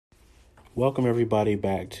Welcome everybody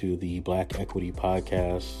back to the Black Equity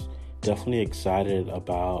Podcast. Definitely excited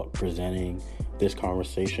about presenting this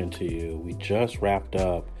conversation to you. We just wrapped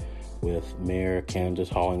up with Mayor Candace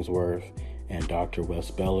Hollingsworth and Dr. Wes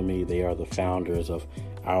Bellamy. They are the founders of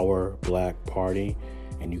Our Black Party,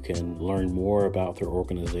 and you can learn more about their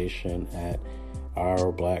organization at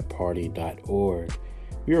ourblackparty.org.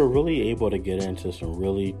 We were really able to get into some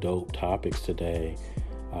really dope topics today.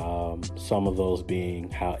 Some of those being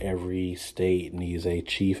how every state needs a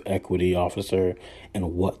chief equity officer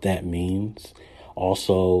and what that means.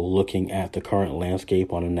 Also looking at the current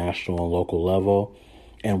landscape on a national and local level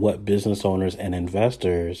and what business owners and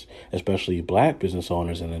investors, especially Black business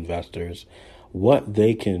owners and investors, what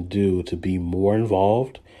they can do to be more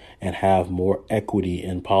involved and have more equity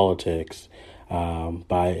in politics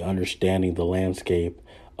by understanding the landscape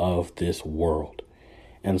of this world.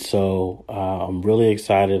 And so I'm really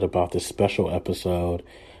excited about this special episode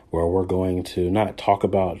where we're going to not talk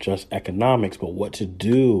about just economics, but what to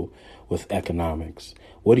do with economics.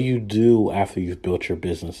 What do you do after you've built your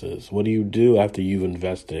businesses? What do you do after you've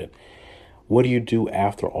invested? What do you do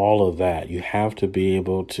after all of that? You have to be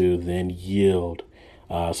able to then yield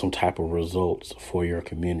some type of results for your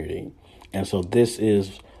community. And so this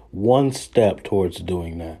is one step towards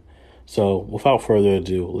doing that. So without further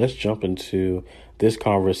ado, let's jump into this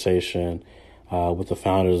conversation with the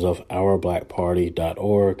founders of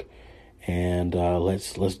ourblackparty.org, and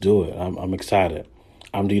let's do it. I'm excited.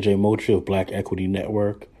 I'm DJ Mochi of Black Equity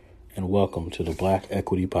Network, and welcome to the Black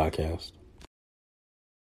Equity Podcast.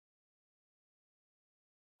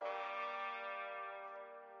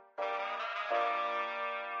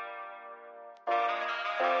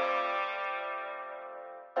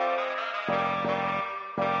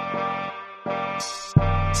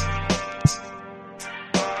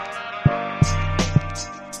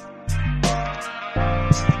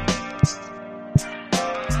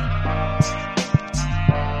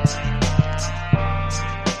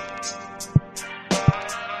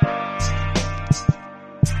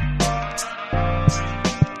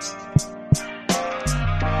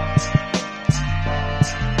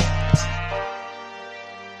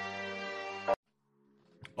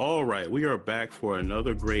 All right, we are back for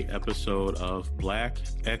another great episode of Black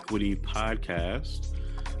Equity Podcast.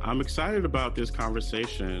 I'm excited about this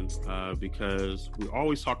conversation because we're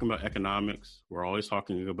always talking about economics. We're always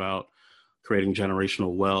talking about creating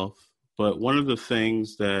generational wealth. But one of the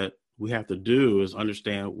things that we have to do is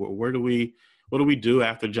understand what do we do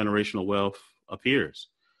after generational wealth appears?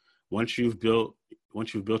 Once you've built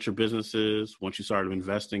your businesses, once you start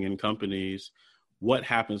investing in companies, what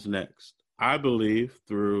happens next? I believe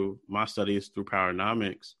through my studies through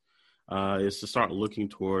Powernomics is to start looking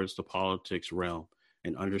towards the politics realm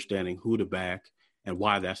and understanding who to back and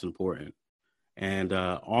why that's important. And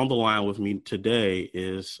on the line with me today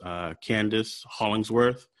is Candace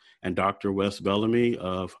Hollingsworth and Dr. Wes Bellamy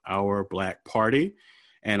of Our Black Party.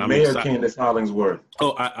 And I'm Mayor Candace Hollingsworth.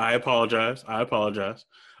 Oh, I apologize.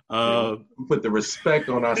 Put the respect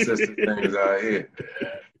on our sister things out here.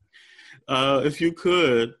 If you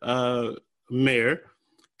could, Mayor,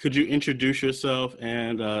 could you introduce yourself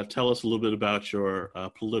and tell us a little bit about your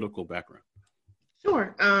political background?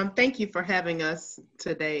 Sure. Thank you for having us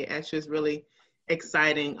today. Actually, it's really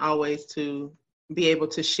exciting always to be able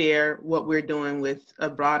to share what we're doing with a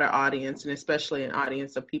broader audience, and especially an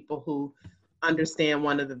audience of people who understand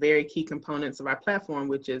one of the very key components of our platform,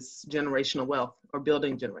 which is generational wealth or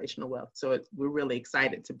building generational wealth. So we're really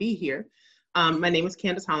excited to be here. My name is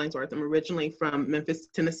Candace Hollingsworth. I'm originally from Memphis,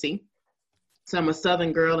 Tennessee. So I'm a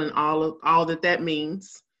Southern girl and all that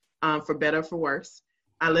means, for better or for worse.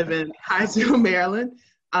 I live in Hyattsville, Maryland,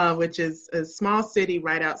 which is a small city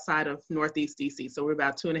right outside of Northeast DC. So we're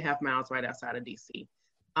about 2.5 miles right outside of DC,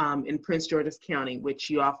 in Prince George's County,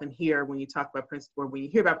 which you often hear when you talk about when you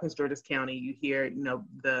hear about Prince George's County, you hear,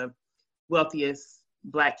 the wealthiest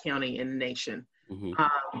Black county in the nation.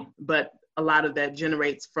 Mm-hmm. But a lot of that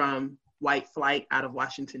generates from white flight out of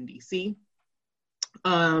Washington, D.C.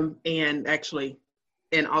 And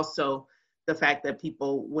also the fact that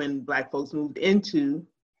when Black folks moved into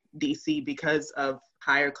D.C. because of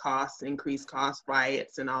higher costs, increased costs,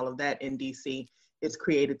 riots, and all of that in D.C., it's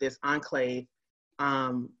created this enclave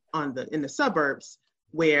in the suburbs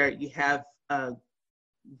where you have a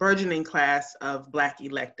burgeoning class of Black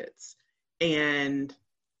electeds. And,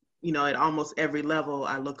 at almost every level,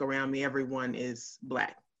 I look around me, everyone is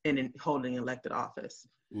Black and holding elected office.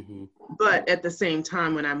 Mm-hmm. But at the same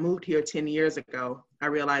time, when I moved here 10 years ago, I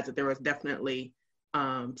realized that there was definitely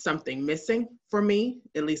something missing for me,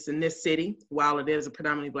 at least in this city. While it is a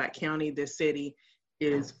predominantly Black county, this city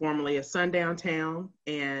is formerly a sundown town,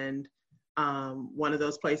 and one of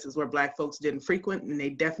those places where Black folks didn't frequent, and they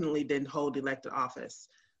definitely didn't hold elected office.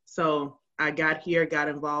 So I got here, got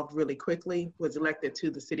involved really quickly, was elected to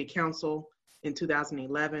the city council in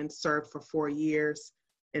 2011, served for 4 years,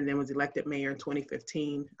 and then was elected mayor in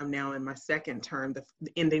 2015. I'm now in my second term,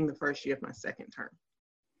 ending the first year of my second term.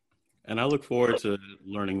 And I look forward to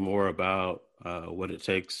learning more about what it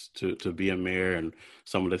takes to be a mayor and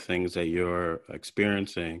some of the things that you're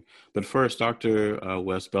experiencing. But first, Dr.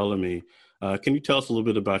 Wes Bellamy, can you tell us a little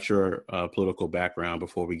bit about your political background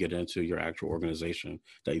before we get into your actual organization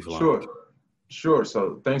that you've launched? Sure.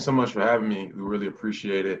 So thanks so much for having me. We really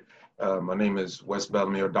appreciate it. My name is Wes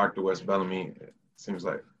Bellamy, or Dr. Wes Bellamy. It seems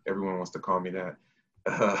like everyone wants to call me that.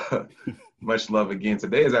 Much love again.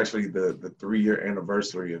 Today is actually the 3-year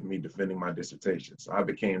anniversary of me defending my dissertation. So I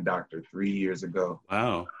became doctor 3 years ago.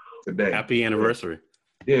 Wow. Today. Happy anniversary.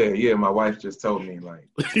 Yeah. My wife just told me, like,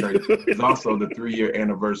 it's also the 3-year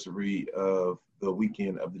anniversary of the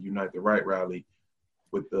weekend of the Unite the Right rally,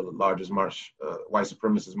 with the largest march, white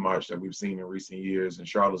supremacist march that we've seen in recent years in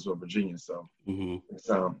Charlottesville, Virginia. So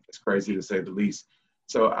it's crazy to say the least.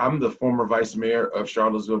 So I'm the former vice mayor of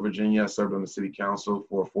Charlottesville, Virginia. I served on the city council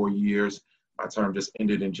for 4 years. My term just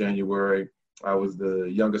ended in January. I was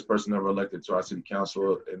the youngest person ever elected to our city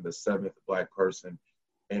council and the 7th Black person.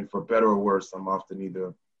 And for better or worse, I'm often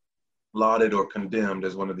either lauded or condemned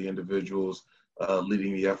as one of the individuals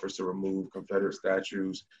leading the efforts to remove Confederate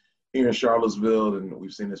statues here in Charlottesville, and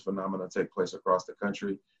we've seen this phenomenon take place across the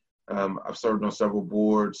country. I've served on several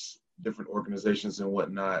boards, different organizations and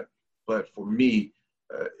whatnot, but for me,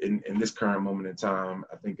 in this current moment in time,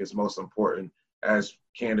 I think it's most important, as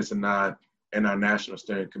Candace and I and our National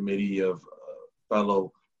Steering Committee of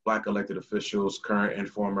fellow Black elected officials, current and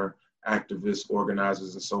former activists,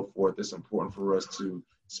 organizers, and so forth, it's important for us to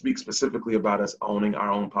speak specifically about us owning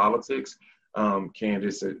our own politics.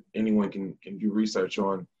 Candace, anyone can do research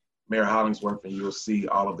on Mayor Hollingsworth, and you'll see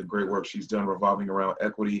all of the great work she's done revolving around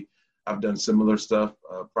equity. I've done similar stuff,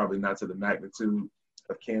 probably not to the magnitude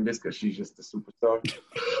of Candace, because she's just a superstar.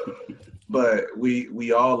 But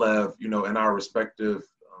we all have, in our respective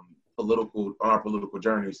political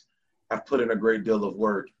journeys, have put in a great deal of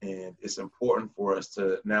work, and it's important for us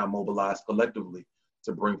to now mobilize collectively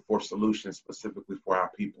to bring forth solutions specifically for our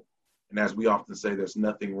people. And as we often say, there's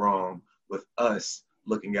nothing wrong with us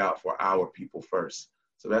looking out for our people first.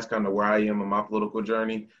 So that's kind of where I am in my political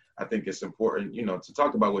journey. I think it's important, to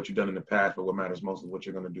talk about what you've done in the past, but what matters most is what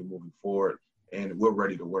you're going to do moving forward. And we're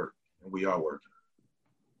ready to work, and we are working.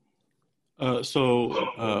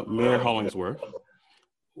 So Mayor Hollingsworth,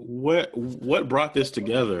 what brought this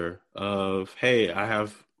together of, hey, I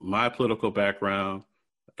have my political background,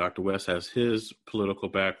 Dr. West has his political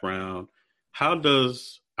background. How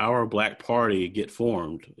does our Black Party get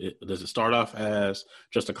formed? Does it start off as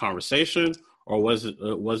just a conversation, or was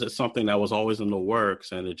it something that was always in the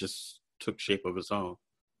works and it just took shape of its own?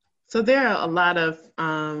 So there are a lot of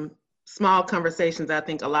small conversations I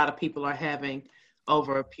think a lot of people are having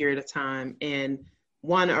over a period of time, and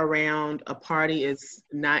one around a party is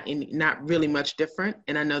not really much different.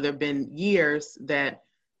 And I know there have been years that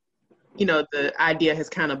the idea has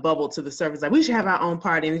kind of bubbled to the surface, like we should have our own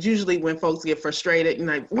party. And it's usually when folks get frustrated and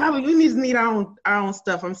like, why would we need our own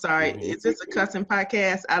stuff? I'm sorry. Mm-hmm. Is this a cussing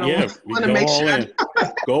podcast? I don't want to make sure.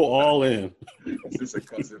 Go all in. Is this a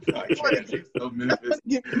cussing podcast? You're so Memphis.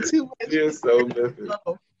 You're so Memphis.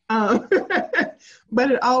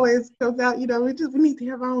 But it always comes out, we need to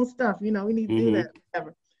have our own stuff. We need to do that,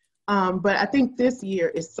 whatever. But I think this year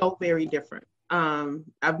is so very different.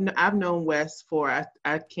 I've known Wes for, I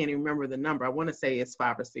can't even remember the number. I want to say it's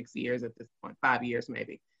 5 or 6 years at this point, 5 years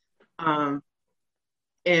maybe. And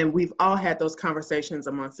we've all had those conversations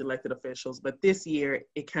amongst elected officials, but this year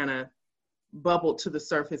it kind of bubbled to the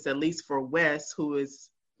surface, at least for Wes, who is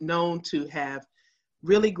known to have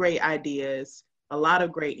really great ideas, a lot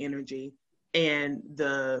of great energy, and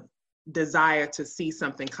the desire to see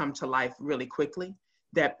something come to life really quickly.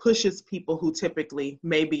 That pushes people who typically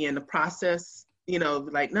may be in the process,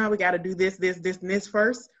 like, no, we got to do this, and this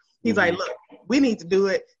first. He's like, look, we need to do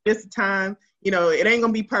it this time. It ain't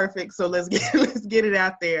gonna be perfect, so let's get it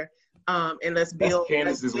out there, and let's build. That's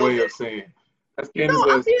Candace's way of saying. That's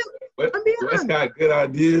Candace's. Wes got good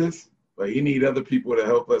ideas, but you need other people to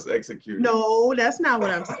help us execute. No, that's not what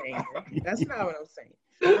I'm saying. That's not what I'm saying.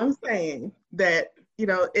 I'm saying that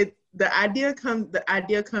the idea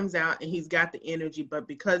comes out and he's got the energy, but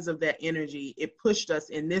because of that energy, it pushed us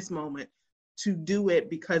in this moment to do it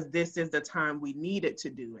because this is the time we needed to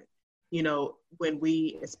do it. When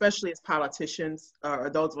we, especially as politicians or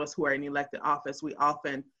those of us who are in elected office, we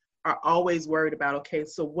often are always worried about, okay,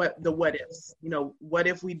 so what ifs, what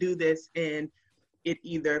if we do this and it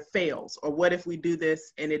either fails, or what if we do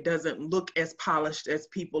this and it doesn't look as polished as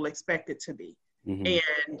people expect it to be? Mm-hmm.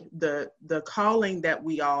 And the calling that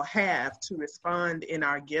we all have to respond in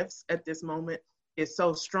our gifts at this moment is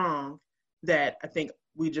so strong that I think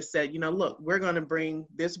we just said, look, we're going to bring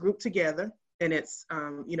this group together. And it's,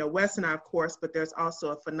 Wes and I, of course, but there's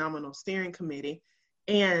also a phenomenal steering committee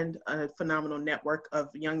and a phenomenal network of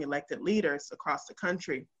young elected leaders across the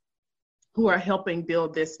country who are helping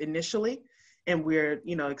build this initially. And we're,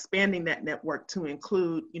 expanding that network to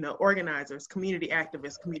include, organizers, community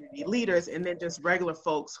activists, community leaders, and then just regular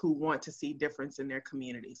folks who want to see difference in their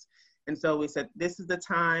communities. And so we said, this is the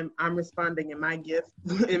time I'm responding in my gift,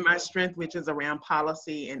 in my strength, which is around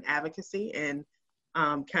policy and advocacy, and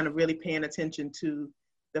kind of really paying attention to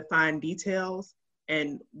the fine details.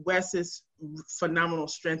 And Wes's phenomenal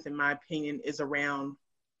strength, in my opinion, is around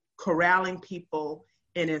corralling people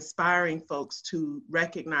and inspiring folks to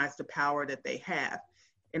recognize the power that they have.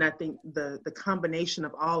 And I think the combination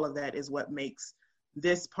of all of that is what makes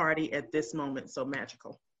this party at this moment so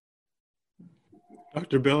magical.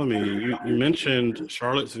 Dr. Bellamy, you mentioned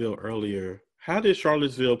Charlottesville earlier. How did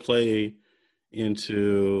Charlottesville play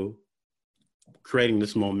into creating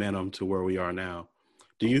this momentum to where we are now?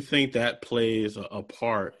 Do you think that plays a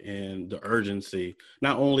part in the urgency,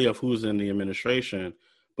 not only of who's in the administration,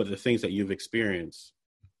 but the things that you've experienced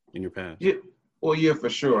in your past? Yeah, well, yeah, for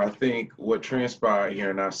sure. I think what transpired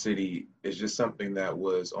here in our city is just something that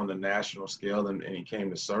was on the national scale and it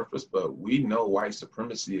came to surface, but we know white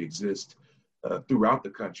supremacy exists throughout the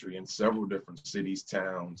country in several different cities,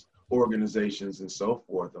 towns, organizations, and so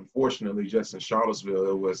forth. Unfortunately, just in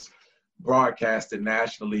Charlottesville, it was broadcasted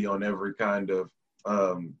nationally on every kind of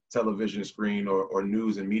television screen or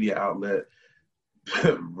news and media outlet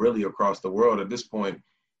really across the world at this point.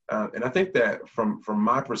 And I think that from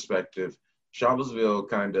my perspective, Charlottesville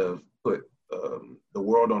kind of put the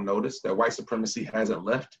world on notice that white supremacy hasn't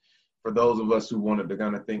left. For those of us who wanted to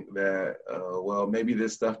kind of think that, well, maybe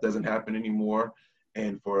this stuff doesn't happen anymore.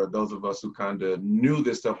 And for those of us who kind of knew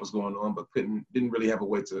this stuff was going on, but didn't really have a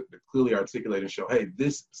way to clearly articulate and show, hey,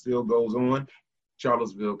 this still goes on.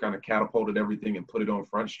 Charlottesville kind of catapulted everything and put it on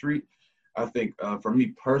Front Street. I think for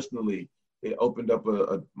me personally, it opened up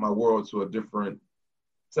my world to a different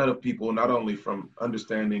set of people, not only from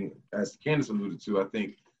understanding, as Candace alluded to, I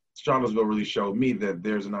think Charlottesville really showed me that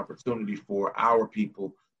there's an opportunity for our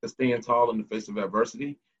people to stand tall in the face of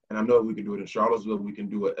adversity. And I know we can do it in Charlottesville, we can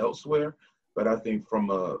do it elsewhere. But I think from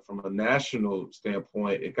a national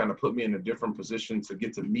standpoint, it kind of put me in a different position to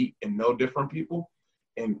get to meet and know different people.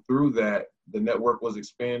 And through that, the network was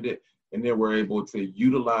expanded, and then we're able to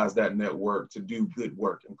utilize that network to do good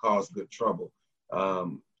work and cause good trouble.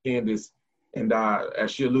 Candace and I,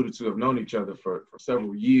 as she alluded to, have known each other for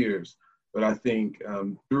several years. But I think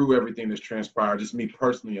through everything that's transpired, just me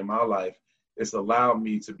personally in my life, it's allowed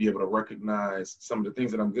me to be able to recognize some of the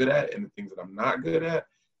things that I'm good at and the things that I'm not good at.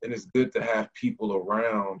 And it's good to have people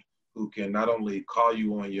around who can not only call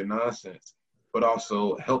you on your nonsense, but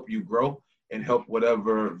also help you grow and help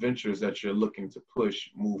whatever ventures that you're looking to push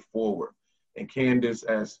move forward. And Candace,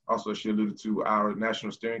 as also she alluded to, our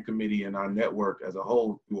National Steering Committee and our network as a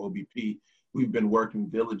whole through OBP, we've been working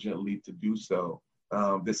diligently to do so.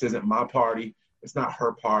 This isn't my party. It's not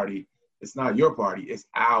her party. It's not your party. It's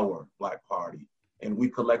our Black Party. And we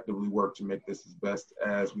collectively work to make this as best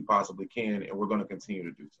as we possibly can, and we're going to continue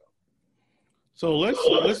to do so. So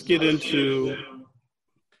let's get into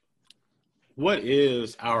what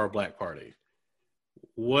is our Black Party?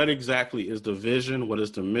 What exactly is the vision? What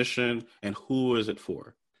is the mission? And who is it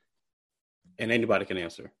for? And anybody can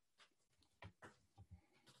answer.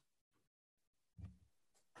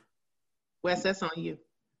 Wes, that's on you.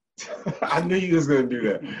 I knew you was going to do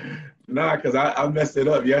that. Nah, because I messed it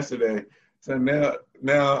up yesterday. So now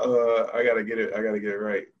I gotta get it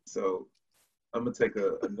right. So I'm gonna take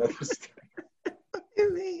another step. What do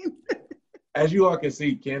you mean? As you all can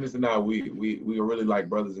see, Candace and I, we are really like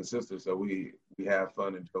brothers and sisters. So we have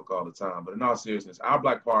fun and joke all the time. But in all seriousness, our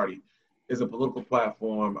Black Party is a political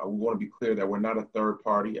platform. We want to be clear that we're not a third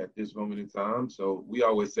party at this moment in time. So we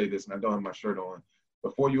always say this, and I don't have my shirt on.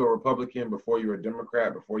 Before you're a Republican, before you're a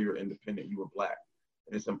Democrat, before you're independent, you were Black.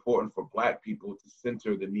 And it's important for Black people to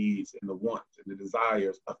center the needs and the wants and the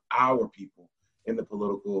desires of our people in the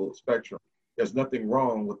political spectrum. There's nothing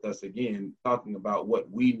wrong with us, again, talking about what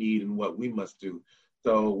we need and what we must do.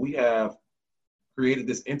 So we have created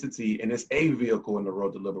this entity, and it's a vehicle in the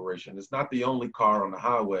road to liberation. It's not the only car on the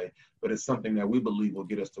highway, but it's something that we believe will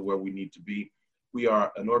get us to where we need to be. We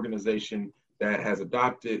are an organization that has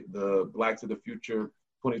adopted the Black to the Future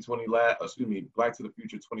Black to the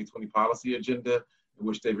Future 2020 policy agenda, in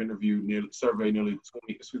which they've surveyed nearly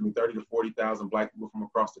 30 to 40,000 Black people from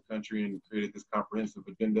across the country and created this comprehensive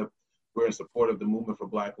agenda. We're in support of the Movement for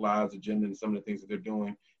Black Lives agenda and some of the things that they're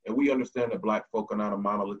doing. And we understand that Black folk are not a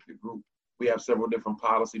monolithic group. We have several different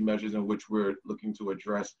policy measures in which we're looking to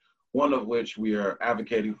address, one of which we are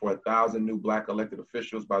advocating for 1,000 new Black elected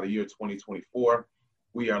officials by the year 2024.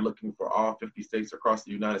 We are looking for all 50 states across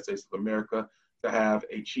the United States of America to have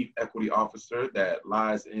a chief equity officer that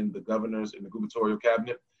lies in the governor's and the gubernatorial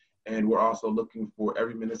cabinet. And we're also looking for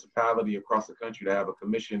every municipality across the country to have a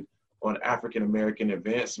commission on African-American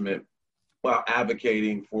advancement while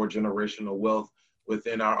advocating for generational wealth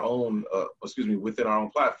within our own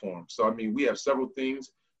platform. So, I mean, we have several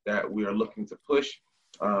things that we are looking to push.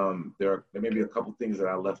 There may be a couple things that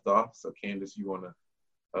I left off. So, Candace, you want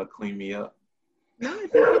to clean me up? No.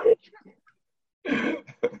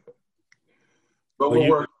 But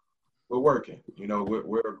we're working. You know,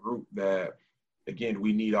 we're a group that, again,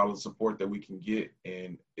 we need all the support that we can get,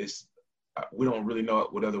 and we don't really know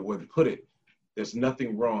what other way to put it. There's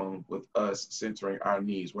nothing wrong with us centering our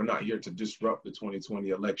needs. We're not here to disrupt the 2020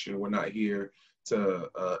 election. We're not here to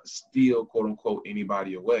steal, quote unquote,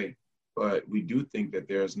 anybody away. But we do think that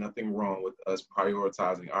there's nothing wrong with us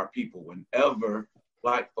prioritizing our people. Whenever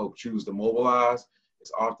Black folk choose to mobilize,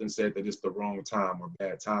 it's often said that it's the wrong time or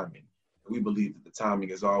bad timing. We believe that the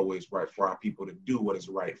timing is always right for our people to do what is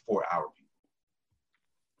right for our people.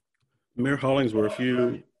 Mayor Hollingsworth,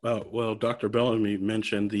 Dr. Bellamy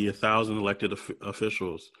mentioned the 1,000 elected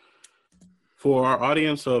officials. For our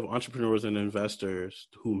audience of entrepreneurs and investors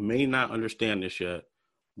who may not understand this yet,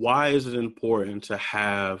 why is it important to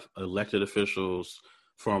have elected officials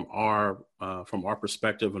from our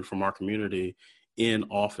perspective and from our community in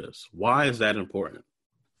office? Why is that important?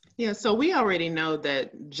 Yeah, so we already know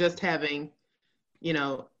that just having,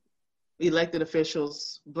 elected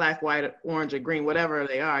officials, Black, white, orange, or green, whatever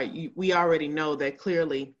they are, we already know that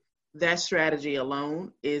clearly that strategy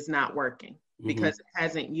alone is not working because it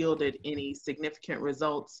hasn't yielded any significant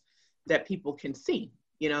results that people can see.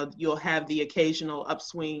 You'll have the occasional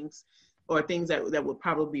upswings or things that would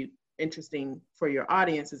probably be interesting for your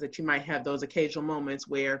audience is that you might have those occasional moments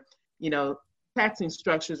where, taxing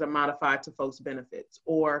structures are modified to folks' benefits,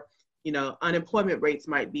 or, unemployment rates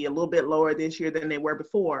might be a little bit lower this year than they were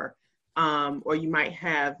before. Or you might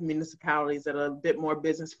have municipalities that are a bit more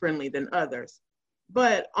business friendly than others.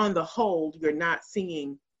 But on the whole, you're not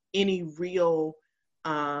seeing any real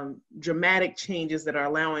dramatic changes that are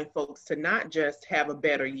allowing folks to not just have a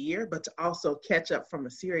better year, but to also catch up from a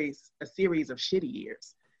series of shitty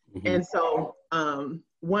years. And so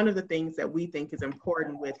one of the things that we think is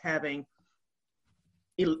important with having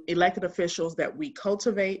elected officials that we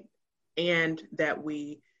cultivate and that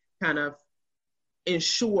we kind of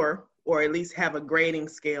ensure, or at least have a grading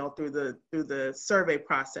scale through the survey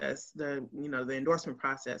process, the endorsement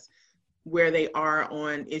process, where they are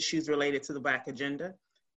on issues related to the Black agenda,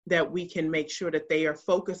 that we can make sure that they are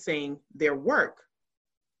focusing their work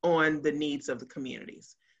on the needs of the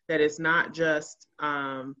communities. That it's not just,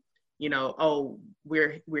 we're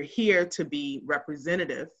here to be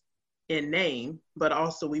representative in name, but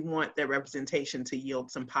also we want that representation to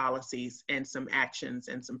yield some policies and some actions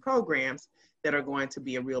and some programs that are going to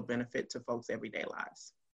be a real benefit to folks' everyday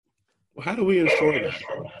lives. Well, how do we ensure that?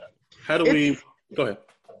 Go ahead.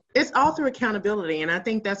 It's all through accountability. And I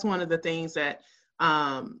think that's one of the things that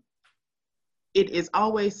it is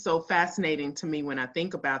always so fascinating to me when I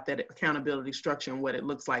think about that accountability structure and what it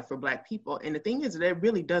looks like for Black people. And the thing is that it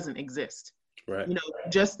really doesn't exist. Right.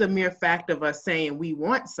 Just the mere fact of us saying we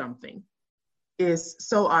want something is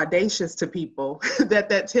so audacious to people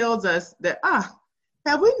that tells us that,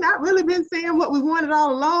 have we not really been saying what we wanted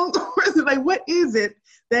all along? Or is it like, what is it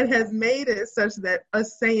that has made it such that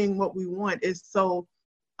us saying what we want is so,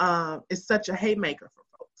 is such a haymaker for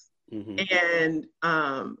folks? And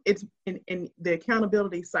and the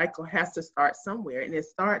accountability cycle has to start somewhere. And it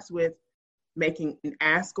starts with making an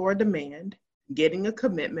ask or a demand, getting a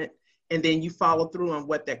commitment, and then you follow through on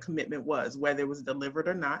what that commitment was, whether it was delivered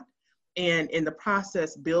or not. And in the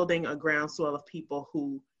process, building a groundswell of people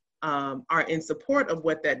who are in support of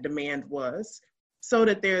what that demand was, so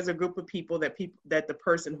that there's a group of people that the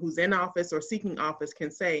person who's in office or seeking office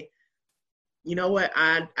can say, you know what,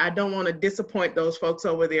 I don't want to disappoint those folks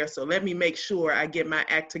over there, so let me make sure I get my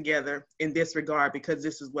act together in this regard, because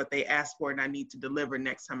this is what they asked for and I need to deliver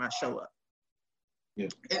next time I show up. Yeah.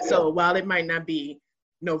 And so while it might not be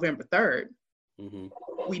November 3rd,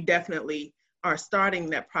 we definitely are starting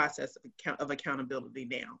that process of accountability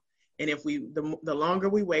now. And if the longer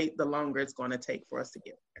we wait, the longer it's going to take for us to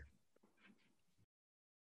get there.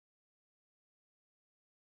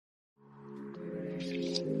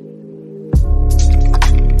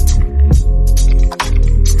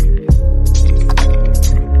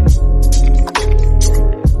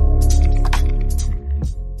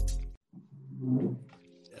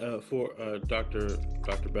 Dr.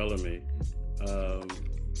 Bellamy,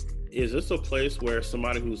 is this a place where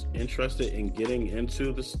somebody who's interested in getting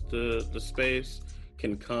into the space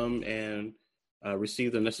can come and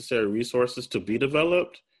receive the necessary resources to be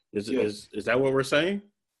developed? Is that what we're saying?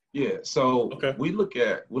 Yeah. So okay. we look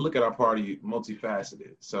at our party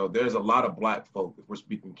multifaceted. So there's a lot of Black folk, if we're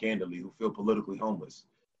speaking candidly, who feel politically homeless.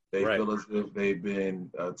 They feel as if they've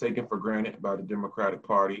been taken for granted by the Democratic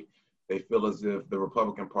Party. They feel as if the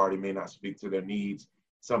Republican Party may not speak to their needs.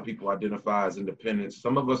 Some people identify as independents.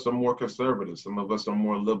 Some of us are more conservative. Some of us are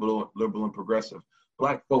more liberal and progressive.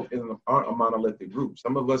 Black folk aren't a monolithic group.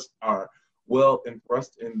 Some of us are well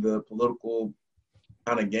impressed in the political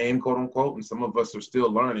kind of game, quote unquote, and some of us are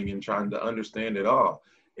still learning and trying to understand it all.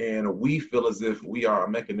 And we feel as if we are a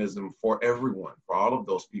mechanism for everyone, for all of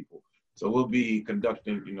those people. So we'll be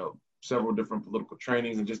conducting, several different political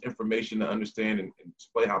trainings and just information to understand and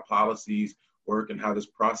display how policies work and how this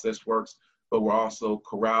process works. But we're also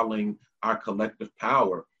corralling our collective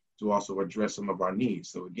power to also address some of our needs.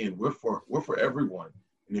 So again, we're for everyone.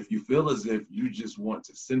 And if you feel as if you just want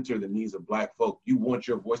to center the needs of Black folk, you want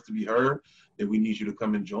your voice to be heard, then we need you to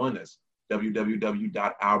come and join us.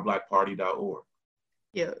 www.ourblackparty.org.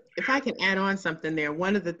 Yeah, if I can add on something there,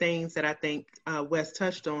 one of the things that I think Wes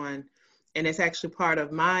touched on, and it's actually part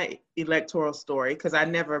of my electoral story, because I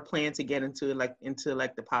never plan to get into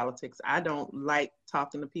the politics. I don't like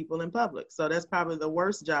talking to people in public, so that's probably the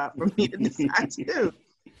worst job for me to decide to do.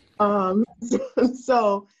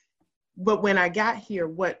 But when I got here,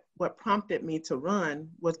 what prompted me to run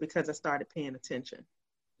was because I started paying attention.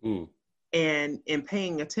 And in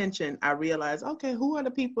paying attention, I realized, okay, who are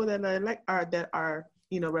the people that are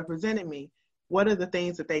representing me? What are the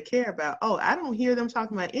things that they care about? Oh, I don't hear them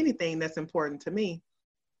talking about anything that's important to me.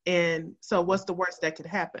 And so what's the worst that could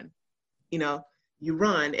happen? You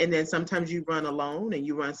run, and then sometimes you run alone and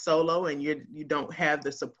you run solo, and you don't have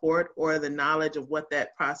the support or the knowledge of what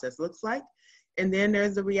that process looks like. And then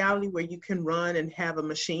there's the reality where you can run and have a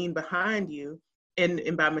machine behind you.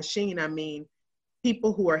 And by machine, I mean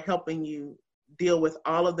people who are helping you deal with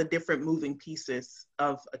all of the different moving pieces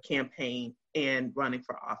of a campaign and running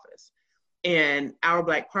for office. And Our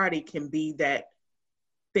Black Party can be that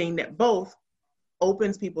thing that both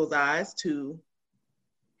opens people's eyes to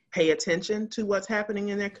pay attention to what's happening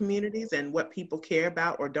in their communities and what people care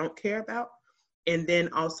about or don't care about, and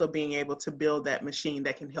then also being able to build that machine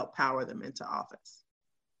that can help power them into office.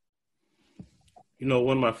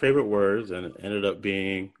 One of my favorite words, and it ended up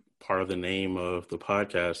being part of the name of the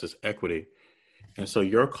podcast, is equity. And so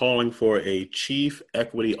you're calling for a chief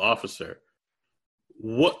equity officer.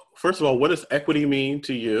 First of all, what does equity mean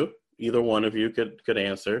to you? Either one of you could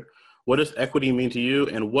answer. What does equity mean to you?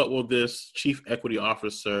 And what will this chief equity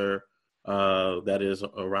officer that is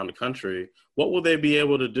around the country, what will they be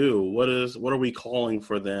able to do? What are we calling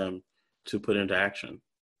for them to put into action?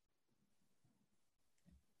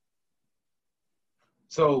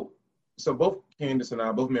 So both Candace and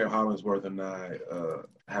I, both Mayor Hollingsworth and I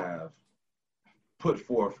have put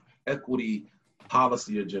forth equity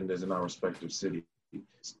policy agendas in our respective cities.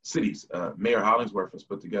 Mayor Hollingsworth has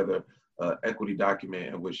put together an equity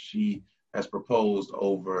document in which she has proposed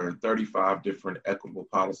over 35 different equitable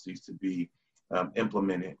policies to be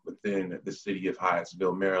implemented within the city of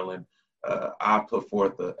Hyattsville, Maryland. I put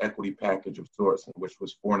forth an equity package of sorts, which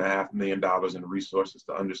was $4.5 million in resources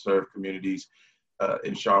to underserved communities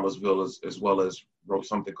in Charlottesville, as well as wrote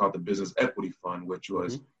something called the Business Equity Fund, which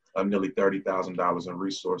was nearly $30,000 in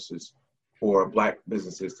resources for Black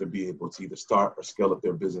businesses to be able to either start or scale up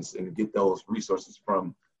their business and get those resources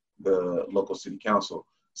from the local city council.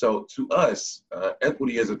 So to us,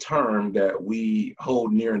 equity is a term that we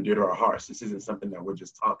hold near and dear to our hearts. This isn't something that we're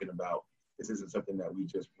just talking about. This isn't something that we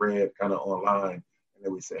just read kind of online and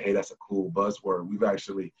then we say, hey, that's a cool buzzword. We've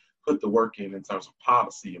actually put the work in terms of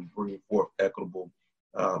policy and bringing forth equitable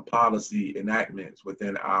policy enactments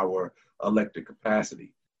within our elected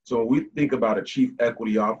capacity. So when we think about a chief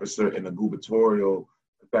equity officer in a gubernatorial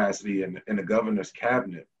capacity in the governor's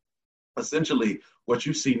cabinet, essentially what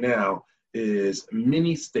you see now is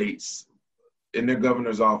many states in their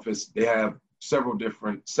governor's office, they have several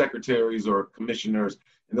different secretaries or commissioners,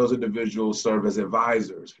 and those individuals serve as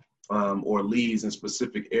advisors or leads in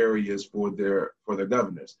specific areas for their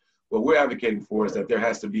governors. What we're advocating for is that there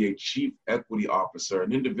has to be a chief equity officer,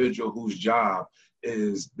 an individual whose job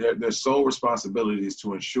is their sole responsibility is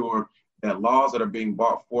to ensure that laws that are being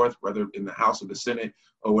brought forth, whether in the House or the Senate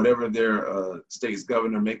or whatever their state's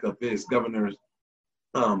governor makeup is, governor's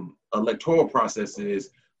electoral process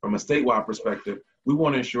is from a statewide perspective, we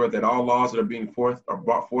want to ensure that all laws that are being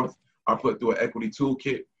brought forth are put through an equity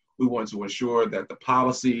toolkit We want to ensure that the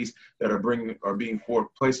policies that are being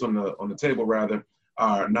placed on the table rather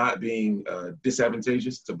are not being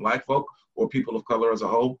disadvantageous to Black folk or people of color as a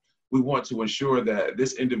whole. We want to ensure that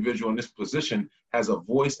this individual in this position has a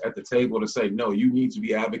voice at the table to say, no, you need to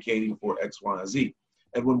be advocating for X, Y, and Z.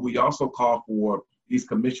 And when we also call for these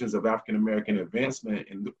commissions of African American advancement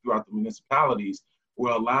throughout the municipalities,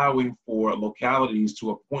 we're allowing for localities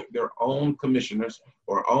to appoint their own commissioners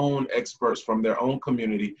or own experts from their own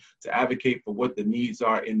community to advocate for what the needs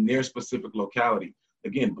are in their specific locality.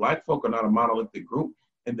 Again, Black folk are not a monolithic group,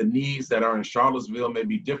 and the needs that are in Charlottesville may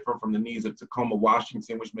be different from the needs of Tacoma,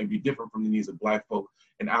 Washington, which may be different from the needs of Black folk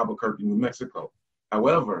in Albuquerque, New Mexico.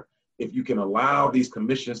 However, if you can allow these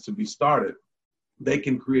commissions to be started, they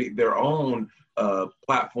can create their own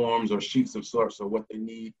platforms or sheets of sorts of what they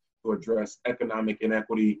need to address economic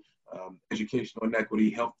inequity, educational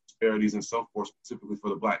inequity, health disparities, and so forth, specifically for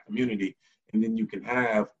the Black community. And then you can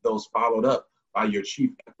have those followed up by your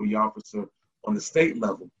chief equity officer on the state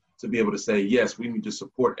level to be able to say, yes, we need to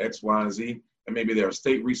support X, Y, and Z. And maybe there are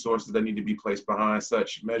state resources that need to be placed behind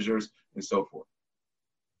such measures and so forth.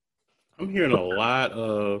 I'm hearing a lot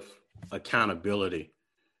of accountability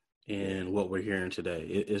in what we're hearing today.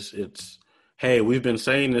 It's hey, we've been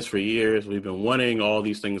saying this for years. We've been wanting all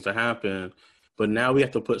these things to happen, but now we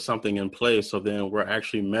have to put something in place. So then we're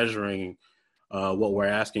actually measuring what we're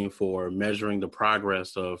asking for, measuring the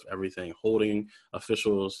progress of everything, holding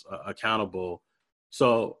officials accountable.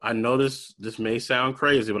 So I know this may sound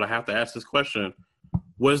crazy, but I have to ask this question.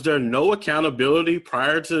 Was there no accountability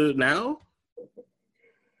prior to now?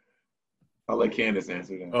 I'll let Candace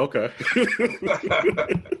answer that. Okay.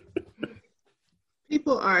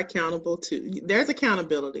 People are accountable to. There's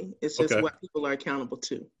accountability. It's just what people are accountable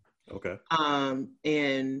to. Okay.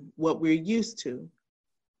 And what we're used to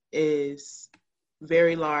is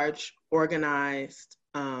very large, organized,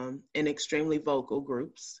 and extremely vocal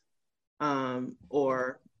groups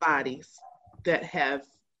or bodies that have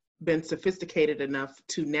been sophisticated enough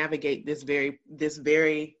to navigate this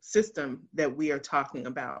very system that we are talking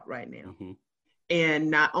about right now. Mm-hmm.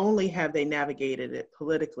 And not only have they navigated it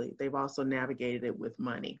politically, they've also navigated it with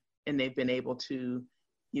money. And they've been able to,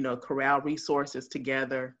 corral resources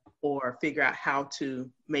together or figure out how to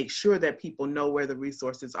make sure that people know where the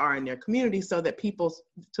resources are in their community so that people,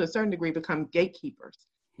 to a certain degree, become gatekeepers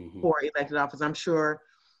for elected office. I'm sure,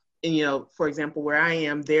 for example, where I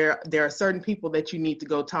am, there are certain people that you need to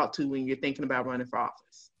go talk to when you're thinking about running for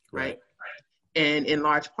office, right? And in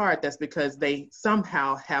large part, that's because they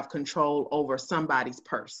somehow have control over somebody's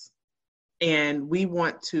purse. And we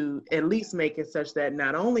want to at least make it such that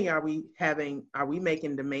not only are we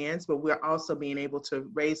making demands, but we're also being able to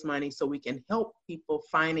raise money so we can help people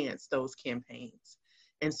finance those campaigns.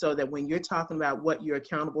 And so that when you're talking about what you're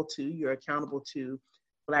accountable to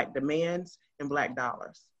Black demands and Black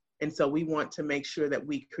dollars. And so we want to make sure that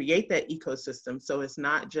we create that ecosystem. So it's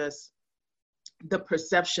not just the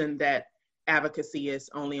perception that advocacy is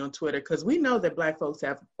only on Twitter, because we know that Black folks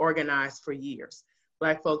have organized for years.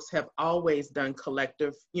 Black folks have always done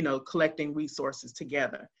collecting resources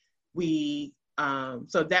together.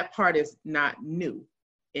 So that part is not new.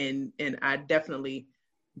 And I definitely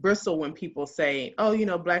bristle when people say,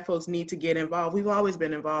 oh, Black folks need to get involved. We've always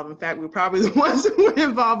been involved. In fact, we're probably the ones who were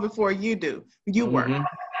involved before you were.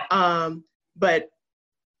 But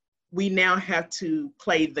we now have to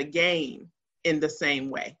play the game in the same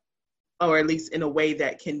way, or at least in a way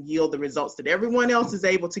that can yield the results that everyone else is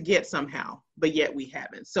able to get somehow, but yet we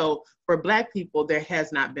haven't. So for Black people, there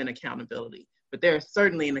has not been accountability, but there is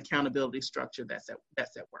certainly an accountability structure that's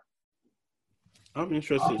at work. I'm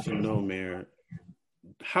interested to know, Mayor,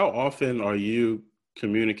 how often are you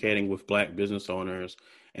communicating with Black business owners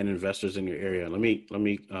and investors in your area? Let me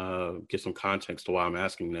get some context to why I'm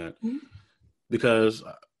asking that. Mm-hmm. Because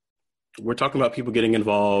we're talking about people getting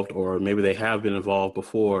involved, or maybe they have been involved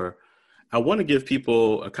before. I want to give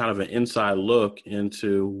people a kind of an inside look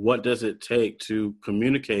into what does it take to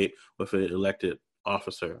communicate with an elected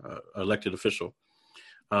officer, elected official.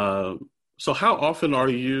 So how often are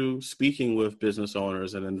you speaking with business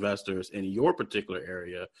owners and investors in your particular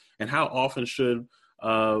area? And how often should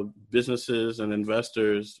businesses and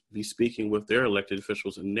investors be speaking with their elected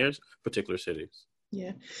officials in their particular cities?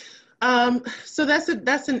 Yeah. So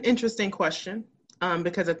that's an interesting question,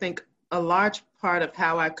 because I think a large part of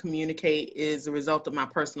how I communicate is a result of my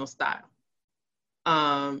personal style.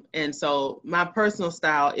 And so my personal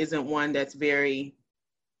style isn't one that's very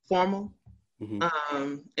formal.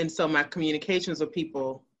 Mm-hmm. And so my communications with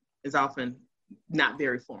people is often not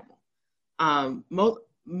very formal.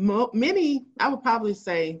 Many, I would probably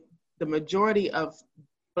say the majority of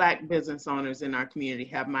Black business owners in our community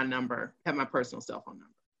have my number, have my personal cell phone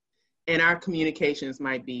number. And our communications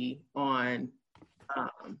might be on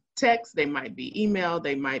text, they might be email,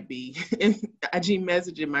 they might be IG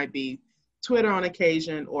message, it might be Twitter on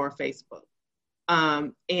occasion or Facebook.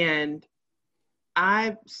 And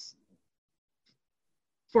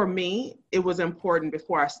for me, it was important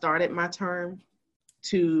before I started my term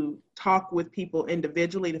to talk with people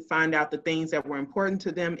individually to find out the things that were important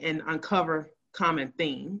to them and uncover common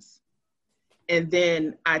themes. And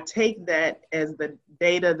then I take that as the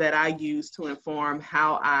data that I use to inform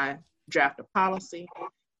how I draft a policy,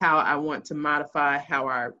 how I want to modify how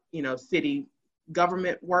our city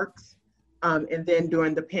government works. And then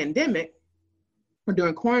during the pandemic, or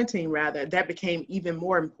during quarantine rather, that became even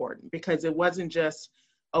more important because it wasn't just,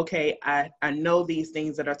 okay, I know these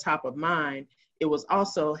things that are top of mind. It was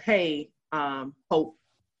also, hey, Hope,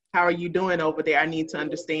 how are you doing over there? I need to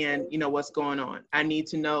understand, what's going on. I need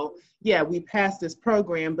to know, yeah, we passed this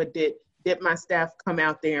program, but did my staff come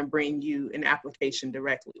out there and bring you an application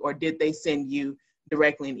directly? Or did they send you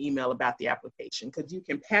directly an email about the application? Because you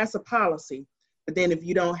can pass a policy, but then if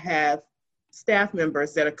you don't have staff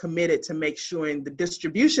members that are committed to make sure the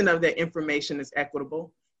distribution of that information is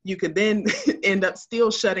equitable, you could then end up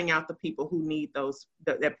still shutting out the people who need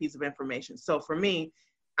that piece of information. So for me,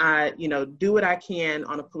 I do what I can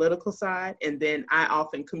on a political side, and then I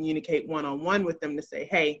often communicate one-on-one with them to say,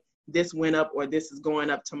 hey, this went up or this is going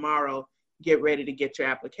up tomorrow. Get ready to get your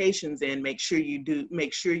applications in. Make sure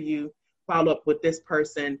you follow up with this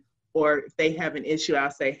person. Or if they have an issue, they'll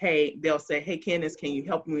say, hey, Candace, can you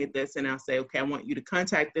help me with this? And I'll say, okay, I want you to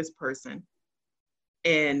contact this person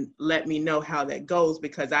and let me know how that goes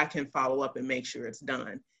because I can follow up and make sure it's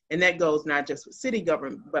done. And that goes not just with city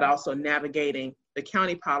government, but also navigating the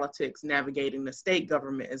county politics, navigating the state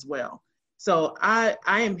government as well. So I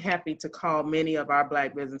am happy to call many of our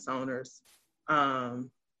Black business owners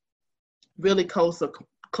really close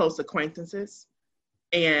acquaintances.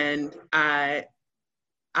 And that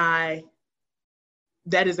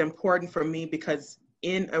is important for me because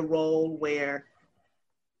in a role where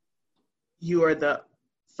you are the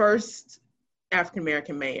first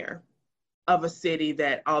African-American mayor of a city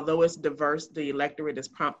that, although it's diverse, the electorate is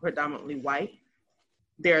predominantly white,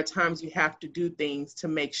 there are times you have to do things to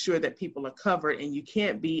make sure that people are covered, and you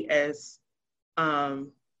can't be as, there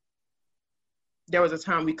was a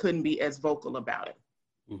time we couldn't be as vocal about it.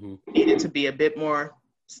 Mm-hmm. Needed to be a bit more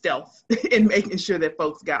stealth in making sure that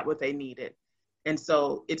folks got what they needed. And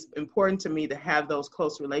so it's important to me to have those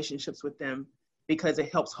close relationships with them because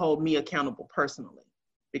it helps hold me accountable personally,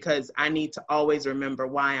 because I need to always remember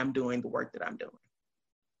why I'm doing the work that I'm doing.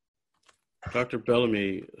 Dr.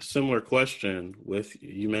 Bellamy, similar question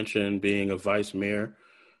you mentioned being a vice mayor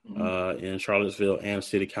in Charlottesville and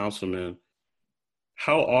city councilman.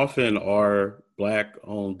 How often are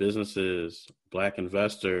Black-owned businesses, Black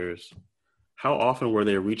investors, how often were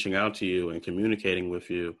they reaching out to you and communicating with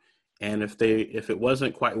you? And if it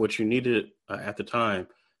wasn't quite what you needed at the time,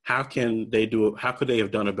 how could they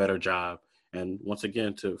have done a better job? And once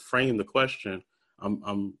again, to frame the question,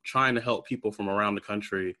 I'm trying to help people from around the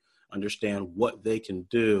country understand what they can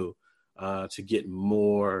do to get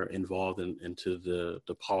more involved into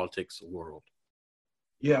the politics world.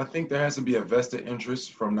 Yeah, I think there has to be a vested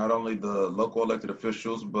interest from not only the local elected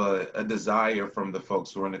officials, but a desire from the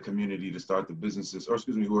folks who are in the community to start the businesses,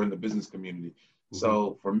 who are in the business community. Mm-hmm.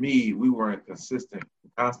 So for me, we were in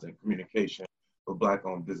constant communication with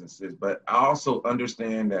Black-owned businesses. But I also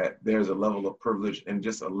understand that there's a level of privilege and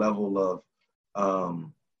just a level of,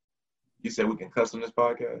 you said we can cuss on this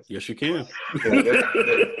podcast? Yes, you can.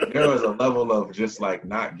 There is a level of just like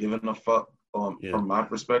not giving a fuck from my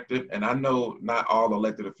perspective. And I know not all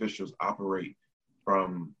elected officials operate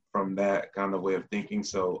from that kind of way of thinking.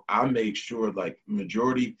 So I make sure like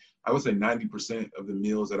majority, I would say 90% of the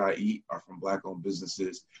meals that I eat are from Black-owned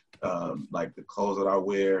businesses. Like the clothes that I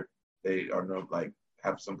wear, they are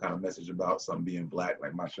have some kind of message about something being Black.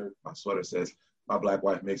 Like my sweater says, my Black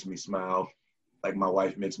wife makes me smile. Like my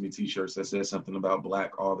wife makes me t-shirts that says something about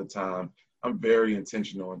Black all the time. I'm very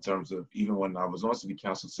intentional in terms of, even when I was on city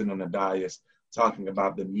council, sitting on the dais, talking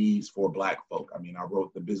about the needs for Black folk. I mean, I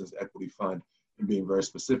wrote the Business Equity Fund and being very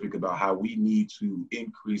specific about how we need to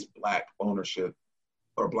increase Black ownership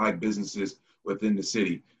or Black businesses within the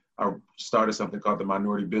city. I started something called the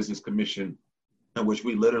Minority Business Commission, in which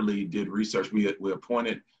we literally did research. We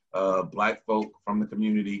appointed Black folk from the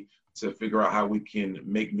community to figure out how we can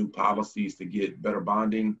make new policies to get better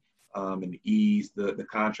bonding and ease the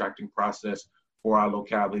contracting process for our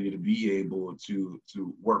locality to be able to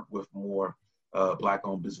work with more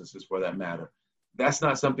Black-owned businesses for that matter. that's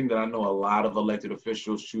not something that I know a lot of elected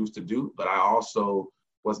officials choose to do, but I also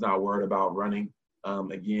was not worried about running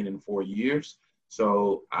again in 4 years.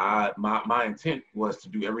 So my intent was to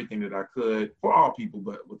do everything that I could for all people,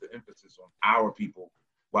 but with the emphasis on our people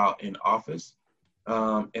while in office.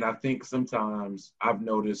 And I think sometimes I've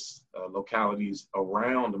noticed localities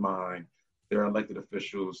around mine, their elected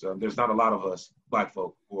officials, there's not a lot of us Black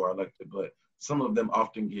folk who are elected, but some of them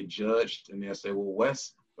often get judged and they'll say, well,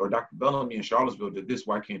 Wes or Dr. Bellamy in Charlottesville did this,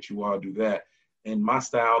 why can't you all do that? And my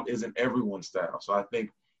style isn't everyone's style. So I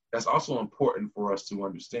think that's also important for us to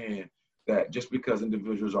understand that just because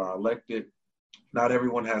individuals are elected, not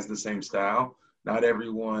everyone has the same style. Not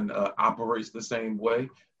everyone operates the same way.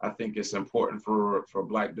 I think it's important for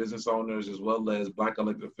Black business owners as well as Black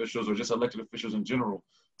elected officials or just elected officials in general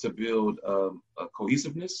to build a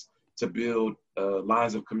cohesiveness, to build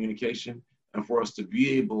lines of communication, and for us to be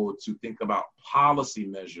able to think about policy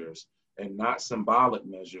measures and not symbolic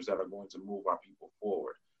measures that are going to move our people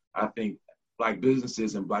forward. I think Black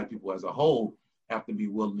businesses and Black people as a whole have to be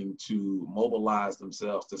willing to mobilize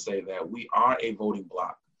themselves to say that we are a voting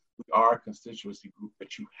bloc. We are a constituency group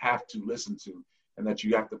that you have to listen to, and that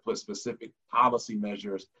you have to put specific policy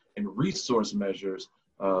measures and resource measures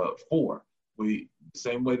for. The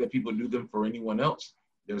same way that people do them for anyone else,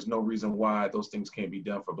 there's no reason why those things can't be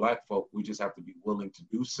done for Black folk. We just have to be willing to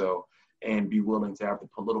do so and be willing to have the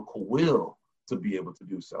political will to be able to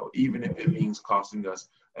do so, even if it means costing us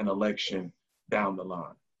an election down the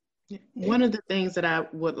line. One of the things that I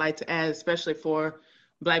would like to add, especially for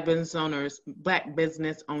Black business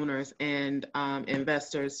owners and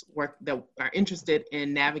investors that are interested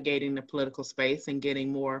in navigating the political space and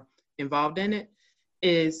getting more involved in it,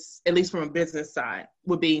 is, at least from a business side,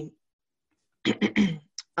 would be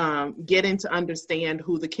getting to understand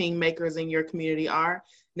who the kingmakers in your community are.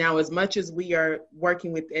 Now, as much as we are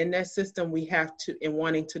working within that system, we have to, in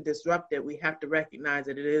wanting to disrupt it, we have to recognize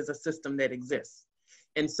that it is a system that exists.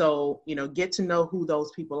 And so, get to know who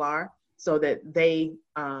those people are so that they,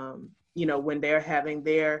 when they're having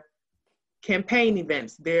their campaign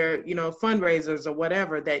events, their, fundraisers or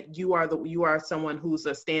whatever, that you are someone who's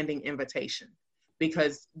a standing invitation,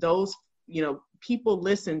 because those, people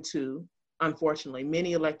listen to, unfortunately,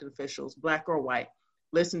 many elected officials, Black or white,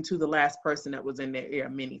 listen to the last person that was in their ear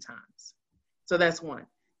many times. So that's one.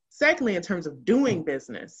 Secondly, in terms of doing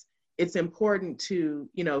business, it's important to,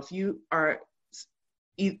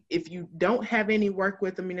 if you don't have any work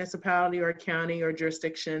with a municipality or a county or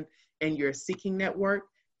jurisdiction and you're seeking that work,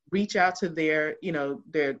 reach out to their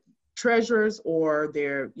treasurers or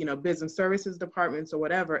their, business services departments or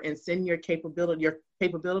whatever, and send your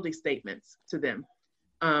capability statements to them.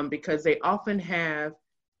 Because they often have,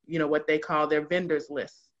 what they call their vendors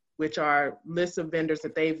lists, which are lists of vendors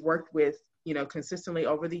that they've worked with, consistently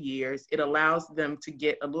over the years. It allows them to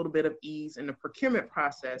get a little bit of ease in the procurement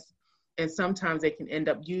process. And sometimes they can end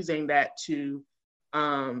up using that to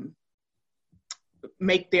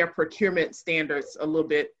make their procurement standards a little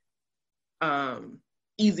bit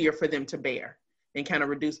easier for them to bear and kind of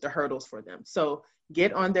reduce the hurdles for them. So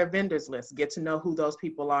get on their vendors list, get to know who those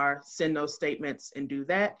people are, send those statements and do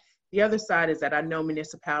that. The other side is that I know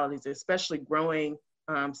municipalities, especially growing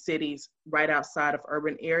cities right outside of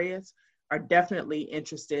urban areas, are definitely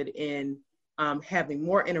interested in having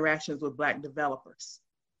more interactions with Black developers.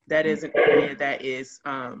 That is an area that is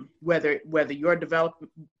whether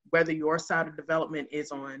your side of development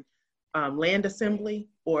is on land assembly,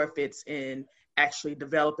 or if it's in actually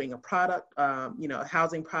developing a product, a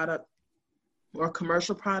housing product or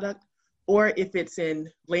commercial product, or if it's in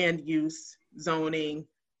land use, zoning,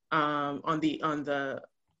 on the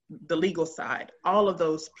legal side. All of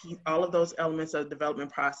those elements of the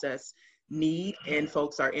development process need, and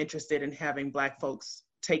folks are interested in having Black folks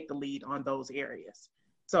take the lead on those areas.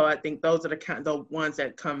 So I think those are the ones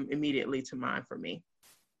that come immediately to mind for me.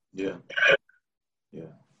 Yeah.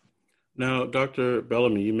 Now, Dr.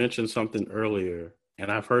 Bellamy, you mentioned something earlier, and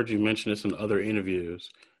I've heard you mention this in other interviews.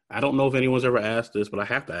 I don't know if anyone's ever asked this, but I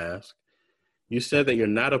have to ask. You said that you're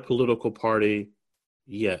not a political party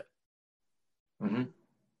yet. Mm-hmm.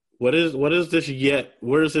 What is this yet?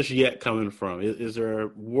 Where is this yet coming from? Is there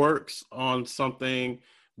works on something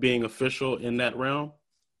being official in that realm?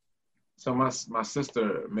 So my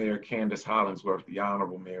sister, Mayor Candace Hollingsworth, the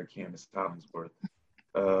Honorable Mayor Candace Hollingsworth,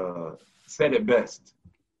 said it best.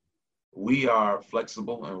 We are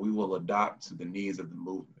flexible and we will adapt to the needs of the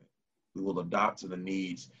movement. We will adapt and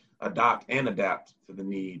adapt to the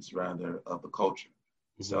needs, rather, of the culture.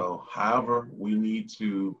 Mm-hmm. So however we need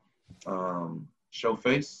to show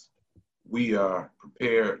face, we are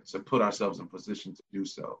prepared to put ourselves in position to do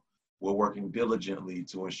so. we're working diligently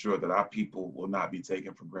to ensure that our people will not be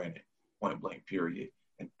taken for granted, point blank, period,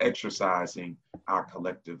 and exercising our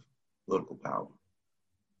collective political power.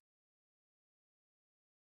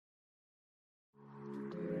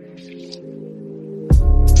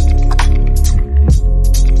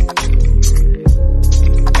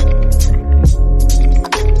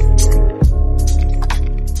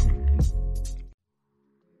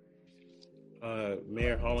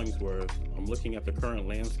 Mayor Hollingsworth, I'm looking at the current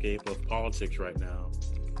landscape of politics right now.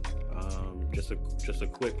 Just a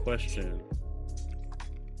quick question: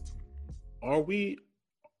 Are we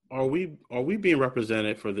being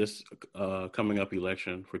represented for this coming up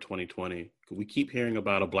election for 2020? We keep hearing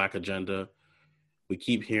about a Black agenda. We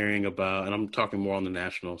keep hearing about, and I'm talking more on the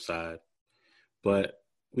national side, but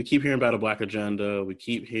we keep hearing about a Black agenda. We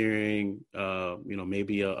keep hearing,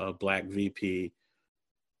 maybe a Black VP.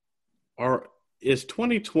 Is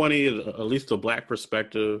 2020, at least a Black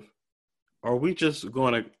perspective, are we just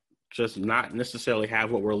going to just not necessarily have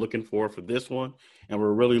what we're looking for this one, and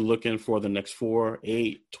we're really looking for the next 4,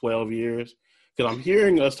 8, 12 years? Because I'm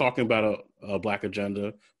hearing us talking about a Black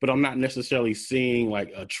agenda, but I'm not necessarily seeing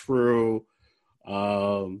like a true,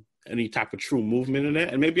 any type of true movement in it,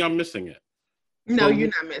 and maybe I'm missing it. No, you're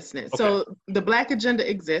not missing it. Okay. So the Black agenda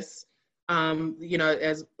exists.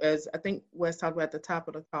 As I think Wes talked about at the top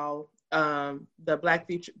of the call, the Black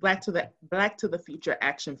to the Future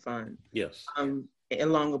Action Fund. Yes.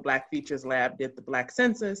 Along with Black Futures Lab, did the Black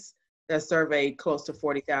Census that surveyed close to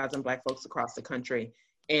 40,000 Black folks across the country,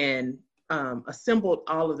 and assembled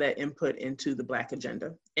all of that input into the Black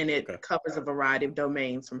agenda. And it covers a variety of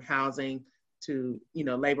domains, from housing to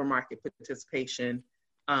labor market participation,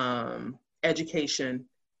 education,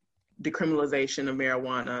 decriminalization of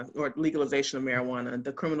marijuana or legalization of marijuana,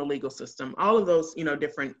 the criminal legal system, all of those,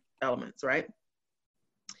 different elements, right?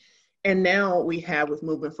 And now we have, with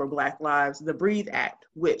Movement for Black Lives, the Breathe Act,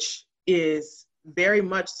 which is very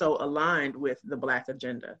much so aligned with the Black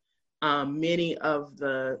agenda. Many of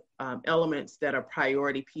the elements that are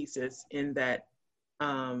priority pieces in that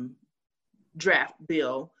draft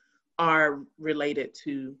bill are related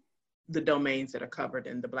to the domains that are covered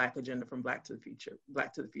in the Black agenda from Black to the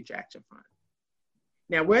Future Action Fund.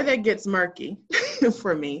 Now, where that gets murky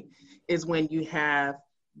for me is when you have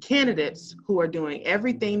candidates who are doing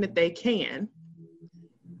everything that they can,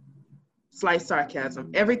 slight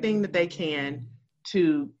sarcasm, everything that they can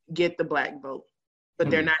to get the Black vote, but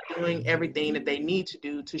they're not doing everything that they need to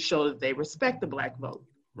do to show that they respect the Black vote.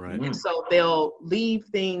 Right. And so they'll leave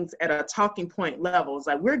things at a talking point level. It's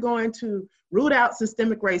like, we're going to root out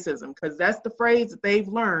systemic racism, because that's the phrase that they've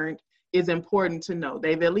learned is important to know.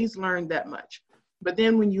 They've at least learned that much. But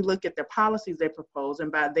then when you look at the policies they propose,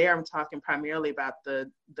 and by there I'm talking primarily about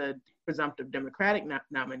the presumptive Democratic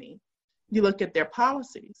nominee, you look at their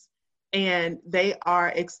policies, and they are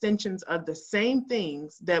extensions of the same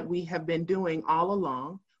things that we have been doing all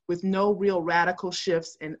along, with no real radical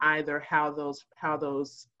shifts in either how those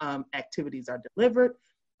activities are delivered,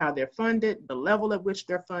 how they're funded, the level at which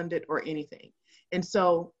they're funded, or anything. And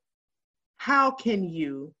so how can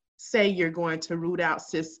you say you're going to root out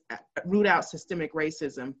systemic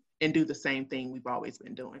racism and do the same thing we've always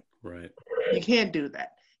been doing? Right. You can't do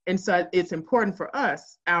that. And so it's important for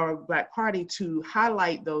us, our Black Party, to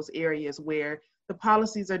highlight those areas where the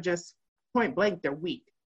policies are just point blank, they're weak.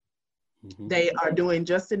 Mm-hmm. They are doing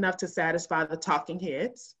just enough to satisfy the talking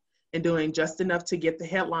heads, and doing just enough to get the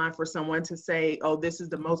headline for someone to say, oh, this is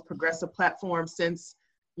the most progressive platform since,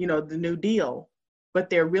 the New Deal. But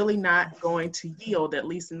they're really not going to yield, at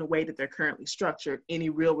least in the way that they're currently structured, any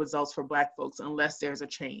real results for Black folks unless there's a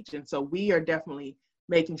change. And so we are definitely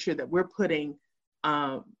making sure that we're putting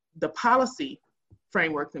the policy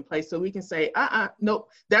frameworks in place so we can say, nope,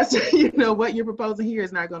 that's, what you're proposing here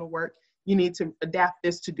is not going to work. You need to adapt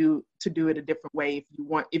this to do it a different way.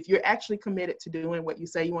 If you're actually committed to doing what you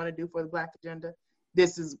say you want to do for the Black agenda,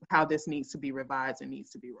 this is how this needs to be revised and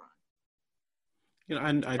needs to be run.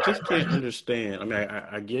 I just can't understand. I mean,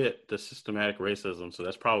 I get the systematic racism, so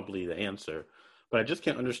that's probably the answer. But I just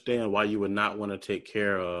can't understand why you would not want to take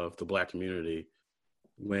care of the Black community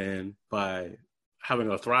when, by having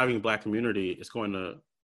a thriving Black community, it's going to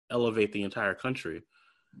elevate the entire country.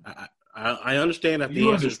 I understand that.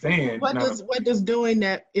 You understand. What does doing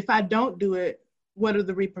that, if I don't do it, what are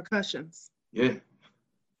the repercussions? Yeah.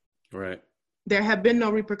 Right. There have been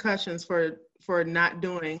no repercussions for not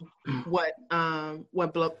doing what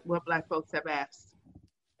Black folks have asked.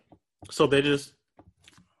 So they just,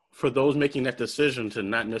 for those making that decision to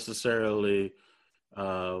not necessarily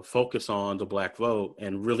focus on the Black vote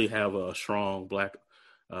and really have a strong Black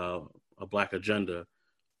agenda,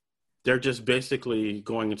 they're just basically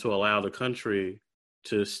going to allow the country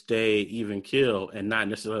to stay even keel and not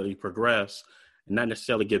necessarily progress and not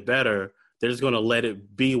necessarily get better. They're just going to let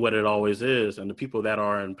it be what it always is. And the people that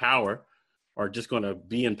are in power are just going to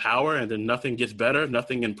be in power, and then nothing gets better,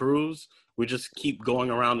 nothing improves. We just keep going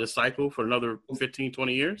around this cycle for another 15,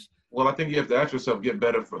 20 years. Well, I think you have to ask yourself, get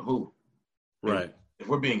better for who? Right. If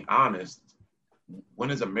we're being honest, when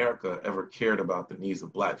has America ever cared about the needs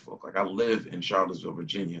of Black folk? Like, I live in Charlottesville,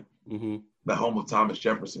 Virginia, the home of Thomas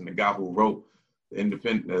Jefferson, the guy who wrote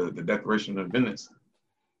the Declaration of Independence,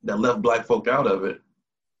 that left Black folk out of it.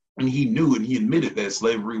 And he knew and he admitted that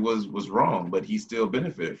slavery was wrong, but he still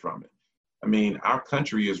benefited from it. I mean, our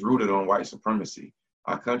country is rooted on white supremacy.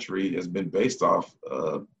 Our country has been based off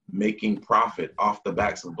making profit off the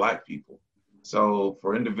backs of Black people. So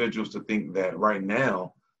for individuals to think that right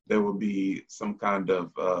now there will be some kind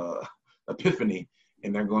of epiphany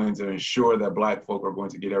and they're going to ensure that Black folk are going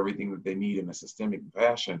to get everything that they need in a systemic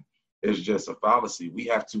fashion is just a fallacy. We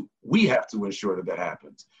have to ensure that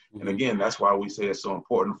happens. And again, that's why we say it's so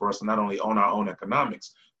important for us to not only own our own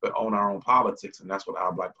economics, but own our own politics. And that's what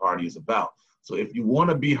Our Black Party is about. So if you want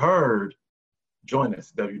to be heard, join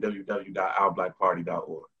us,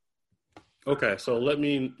 www.ourblackparty.org. Okay, so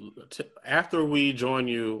after we join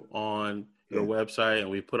you on your website and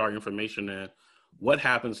we put our information in, what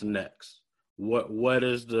happens next? What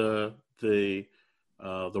is the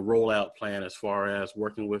rollout plan as far as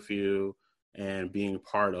working with you and being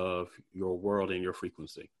part of your world and your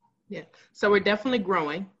frequency? Yeah, so we're definitely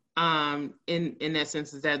growing. In that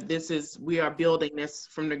sense, is that we are building this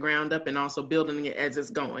from the ground up and also building it as it's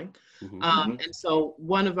going. And so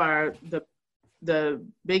one of the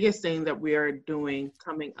biggest thing that we are doing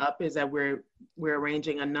coming up is that we're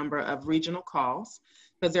arranging a number of regional calls,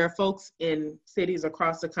 because there are folks in cities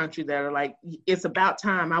across the country that are like, it's about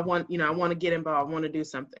time. I want to get involved, I want to do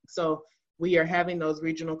something. So we are having those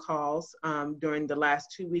regional calls during the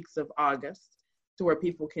last 2 weeks of August, to where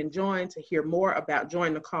people can join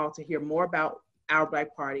the call to hear more about Our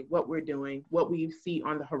Black Party, what we're doing, what we see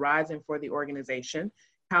on the horizon for the organization,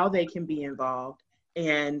 how they can be involved,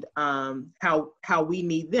 and how we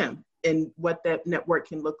need them and what that network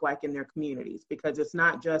can look like in their communities. Because it's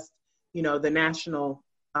not just, the national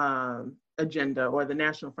agenda or the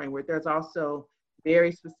national framework. There's also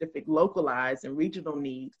very specific localized and regional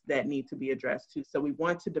needs that need to be addressed too. So we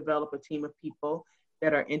want to develop a team of people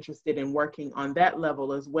that are interested in working on that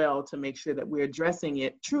level as well, to make sure that we're addressing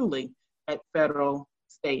it truly at federal,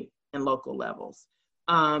 state, and local levels.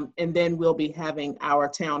 And then we'll be having our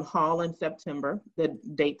town hall in September, the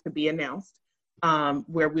date to be announced,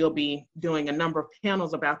 where we'll be doing a number of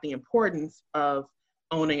panels about the importance of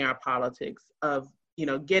owning our politics, of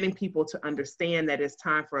getting people to understand that it's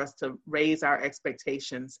time for us to raise our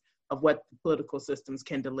expectations of what the political systems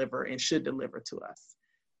can deliver and should deliver to us.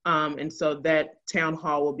 And so that town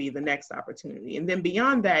hall will be the next opportunity. And then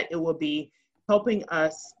beyond that, it will be helping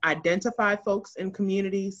us identify folks in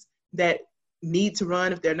communities that need to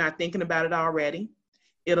run if they're not thinking about it already.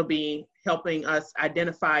 It'll be helping us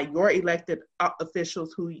identify your elected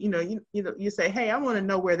officials who, you say, hey, I want to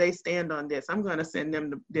know where they stand on this. I'm going to send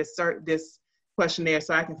them this questionnaire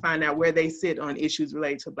so I can find out where they sit on issues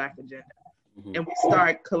related to Black agenda. And we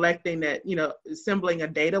start collecting that, assembling a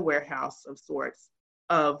data warehouse of sorts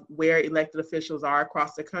of where elected officials are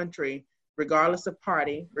across the country, regardless of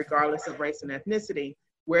party, regardless of race and ethnicity,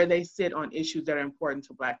 where they sit on issues that are important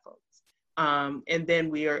to Black folks. And then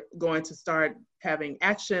we are going to start having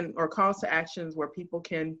action or calls to actions where people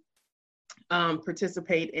can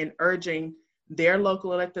participate in urging their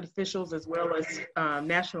local elected officials as well as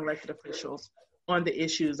national elected officials on the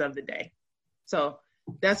issues of the day. So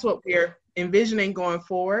that's what we're envisioning going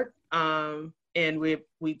forward. And we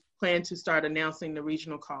plan to start announcing the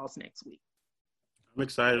regional calls next week. I'm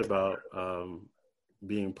excited about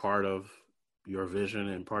being part of your vision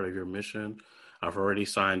and part of your mission. I've already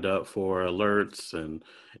signed up for alerts and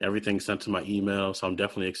everything sent to my email, so I'm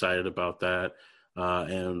definitely excited about that.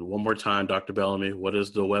 And one more time, Dr. Bellamy, what is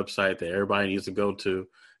the website that everybody needs to go to?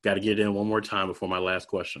 Got to get in one more time before my last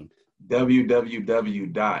question.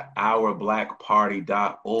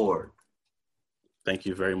 www.ourblackparty.org. Thank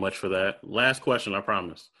you very much for that. Last question, I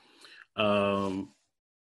promise. I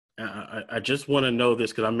just want to know this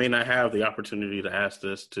because I may not have the opportunity to ask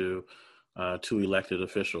this to elected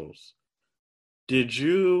officials. Did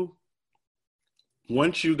you,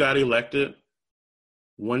 once you got elected,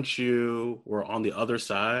 once you were on the other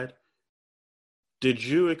side, did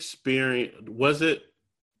you experience, was it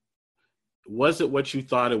what you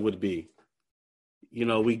thought it would be?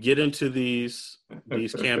 We get into these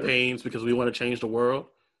campaigns because we want to change the world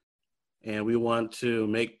and we want to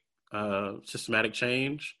make systematic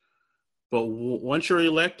change. But once you're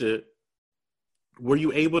elected, were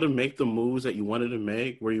you able to make the moves that you wanted to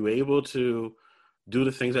make? Were you able to do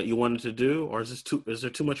the things that you wanted to do? Or is there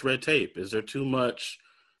too much red tape? Is there too much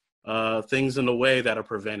things in the way that are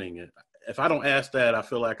preventing it? If I don't ask that, I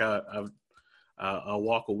feel like I'll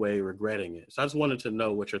walk away regretting it. So I just wanted to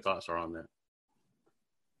know what your thoughts are on that.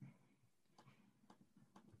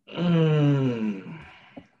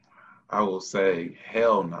 I will say,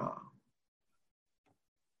 hell no.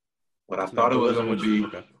 What I thought it was going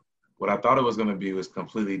to be was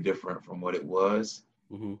completely different from what it was.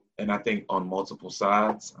 Mm-hmm. And I think on multiple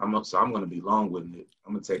sides. I'm going to be long-winded.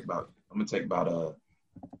 I'm going to take about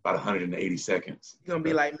 180 seconds. You're going to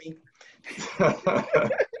be like me.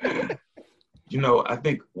 I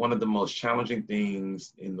think one of the most challenging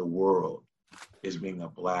things in the world is being a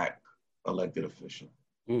Black elected official.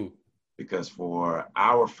 Because for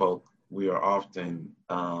our folk, we are often,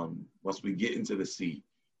 once we get into the seat,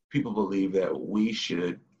 people believe that we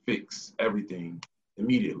should fix everything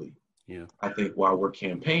immediately. Yeah. I think while we're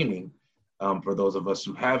campaigning, for those of us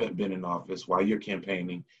who haven't been in office, while you're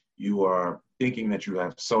campaigning, you are thinking that you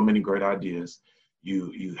have so many great ideas.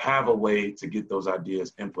 You have a way to get those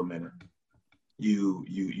ideas implemented. You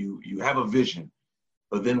have a vision.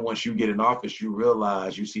 But then once you get in office, you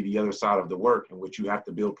realize you see the other side of the work in which you have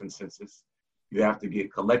to build consensus. You have to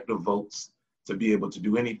get collective votes to be able to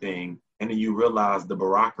do anything. And then you realize the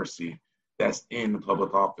bureaucracy that's in the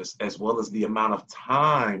public office, as well as the amount of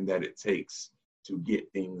time that it takes to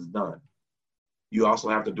get things done. You also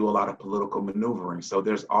have to do a lot of political maneuvering. So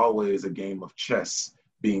there's always a game of chess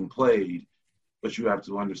being played, but you have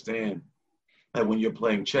to understand that when you're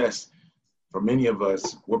playing chess, for many of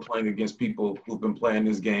us, we're playing against people who've been playing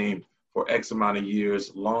this game for X amount of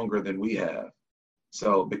years longer than we have.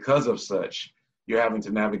 So because of such, you're having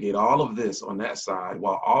to navigate all of this on that side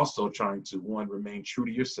while also trying to, one, remain true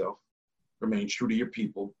to yourself, remain true to your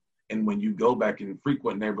people. And when you go back in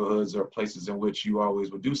frequent neighborhoods or places in which you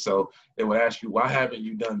always would do so, they would ask you, why haven't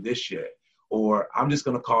you done this yet? Or I'm just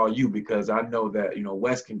going to call you because I know that,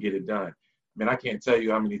 Wes can get it done. I mean, I can't tell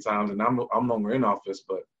you how many times, and I'm no longer in office,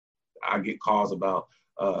 but I get calls about,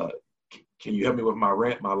 can you help me with my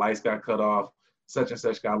rent? My lights got cut off. Such and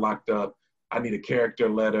such got locked up. I need a character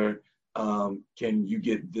letter. Can you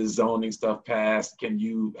get the zoning stuff passed? Can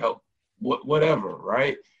you help? Whatever,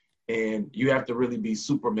 right? And you have to really be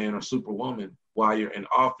Superman or Superwoman while you're in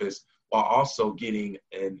office, while also getting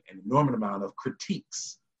an enormous amount of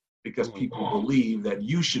critiques because people believe that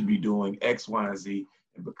you should be doing X, Y, and Z.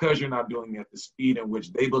 And because you're not doing it at the speed in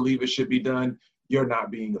which they believe it should be done, you're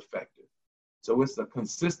not being effective. So it's a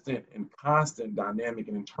consistent and constant dynamic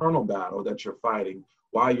and internal battle that you're fighting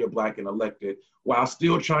while you're Black and elected, while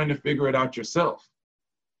still trying to figure it out yourself.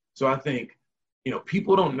 So I think,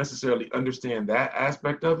 people don't necessarily understand that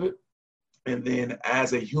aspect of it. And then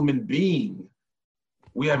as a human being,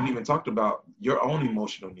 we haven't even talked about your own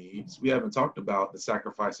emotional needs. We haven't talked about the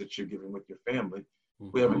sacrifice that you're giving with your family.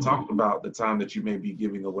 We haven't talked about the time that you may be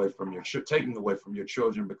taking away from your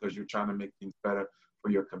children because you're trying to make things better for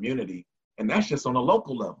your community. And that's just on a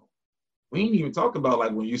local level. We ain't even talk about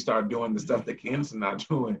like when you start doing the stuff that Candace and I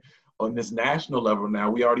doing on this national level now.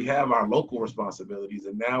 We already have our local responsibilities,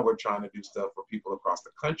 and now we're trying to do stuff for people across the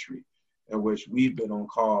country, in which we've been on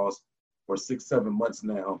calls for 6-7 months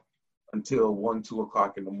now until 1-2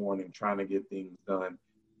 o'clock in the morning trying to get things done.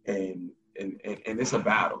 And it's a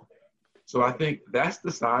battle. So I think that's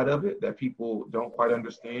the side of it that people don't quite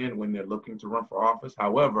understand when they're looking to run for office.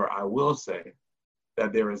 However, I will say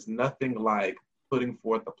that there is nothing like putting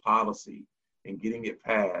forth a policy and getting it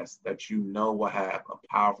passed that will have a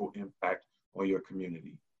powerful impact on your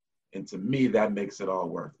community. And to me, that makes it all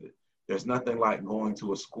worth it. There's nothing like going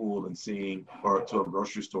to a school and seeing, or to a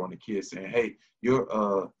grocery store and the kids saying, hey,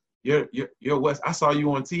 you're Wes, I saw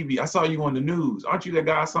you on TV. I saw you on the news. Aren't you that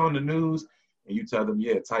guy I saw on the news? And you tell them,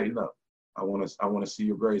 yeah, tighten up. I want to see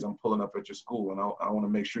your grades. I'm pulling up at your school, and I want to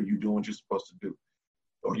make sure you're doing what you're supposed to do.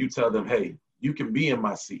 Or you tell them, hey, you can be in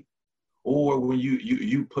my seat. Or when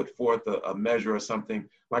you put forth a measure or something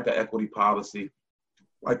like an equity policy,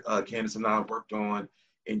 like Candace and I worked on,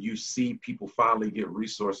 and you see people finally get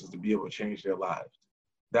resources to be able to change their lives.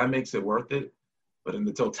 That makes it worth it. But in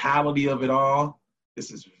the totality of it all,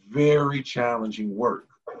 this is very challenging work.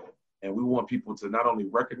 And we want people to not only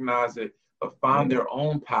recognize it, but find their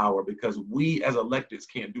own power, because we as electeds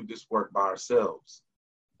can't do this work by ourselves.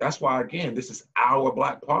 That's why, again, this is our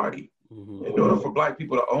Black Party. Mm-hmm. In order for Black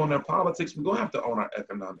people to own their politics, we're going to have to own our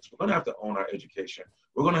economics. We're going to have to own our education.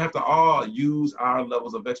 We're going to have to all use our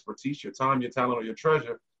levels of expertise, your time, your talent, or your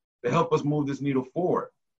treasure, to help us move this needle forward.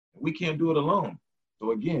 We can't do it alone.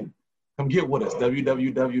 So again, Come get with us,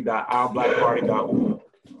 www.ourblackparty.org.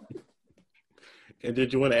 And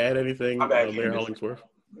did you want to add anything, Mayor Hollingsworth?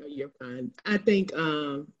 No, you're fine. I think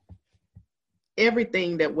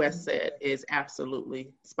everything that Wes said is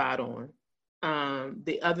absolutely spot on.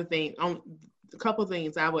 The other thing, a couple of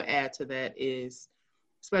things I would add to that is,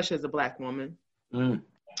 especially as a Black woman,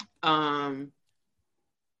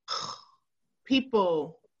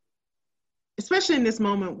 people, especially in this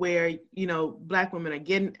moment where, you know, Black women are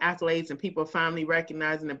getting accolades and people are finally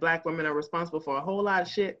recognizing that Black women are responsible for a whole lot of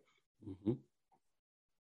shit. Mm-hmm.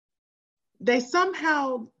 They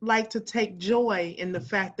somehow like to take joy in the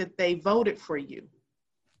fact that they voted for you.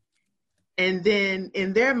 And then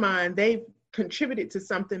in their mind, they've contributed to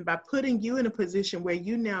something by putting you in a position where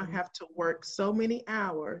you now have to work so many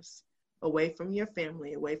hours away from your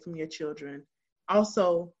family, away from your children,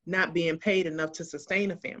 also not being paid enough to sustain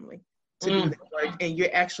a family to do that work. And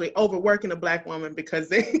you're actually overworking a Black woman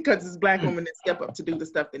because it's Black women that step up to do the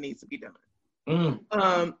stuff that needs to be done.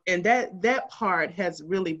 And that part has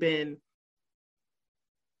really been,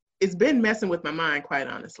 it's been messing with my mind, quite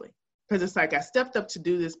honestly, because it's like I stepped up to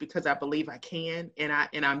do this because I believe I can, and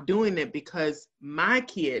I'm doing it because my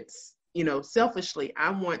kids, you know, selfishly,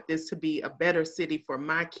 I want this to be a better city for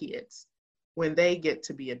my kids when they get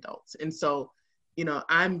to be adults. And so, you know,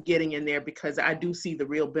 I'm getting in there because I do see the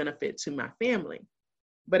real benefit to my family.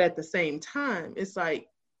 But at the same time, it's like,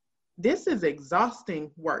 this is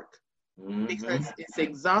exhausting work because it's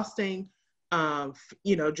exhausting,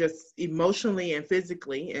 you know, just emotionally and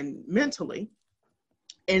physically and mentally.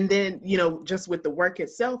 And then, you know, just with the work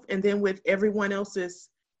itself, and then with everyone else's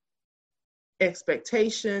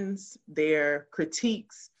expectations, their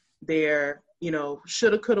critiques, their, you know,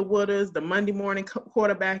 shoulda, coulda, wouldas, the Monday morning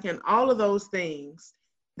quarterback, and all of those things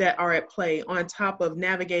that are at play on top of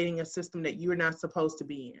navigating a system that you're not supposed to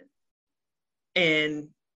be in.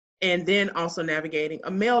 And then also navigating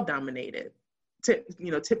a male-dominated,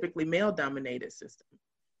 you know, typically male-dominated system.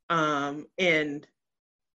 And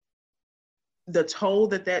the toll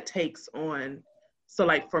that takes on, so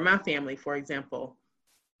like for my family, for example,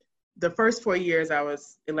 the first 4 years I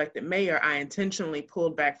was elected mayor, I intentionally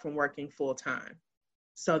pulled back from working full-time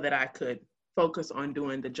so that I could focus on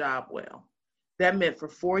doing the job well. That meant for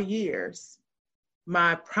 4 years,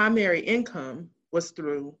 my primary income was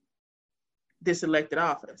through this elected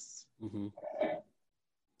office. Mm-hmm.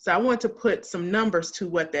 So I want to put some numbers to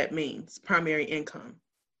what that means, primary income.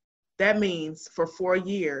 That means for 4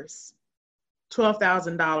 years,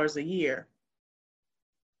 $12,000 a year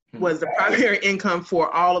was the primary income for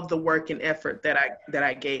all of the work and effort that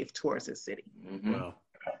I gave towards the city. Mm-hmm. Wow.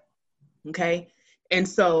 Okay. And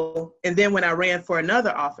so, and then when I ran for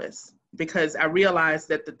another office, because I realized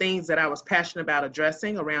that the things that I was passionate about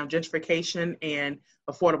addressing around gentrification and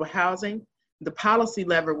affordable housing, the policy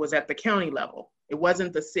lever was at the county level. It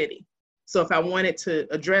wasn't the city. So if I wanted to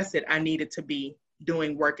address it, I needed to be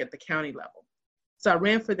doing work at the county level. So I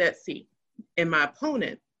ran for that seat. And my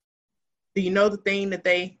opponent, do you know the thing that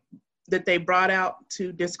they brought out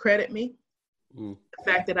to discredit me? The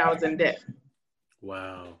fact that I was in debt.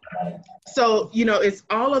 Wow. So, you know, it's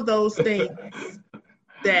all of those things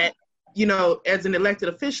that, you know, as an elected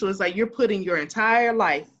official, it's like you're putting your entire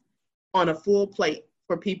life on a full plate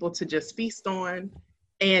for people to just feast on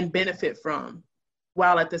and benefit from,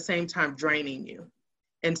 while at the same time draining you.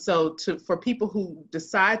 And so for people who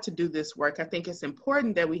decide to do this work, I think it's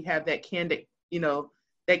important that we have that candid, you know,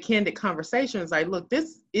 that candid conversation. It's like, look,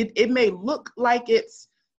 it may look like it's,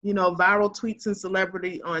 you know, viral tweets and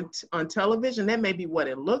celebrity on television. That may be what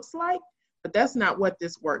it looks like, but that's not what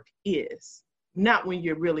this work is. Not when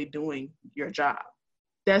you're really doing your job.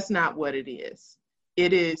 That's not what it is.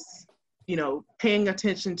 It is, you know, paying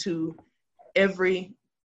attention to every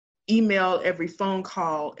email, every phone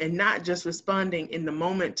call, and not just responding in the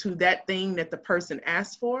moment to that thing that the person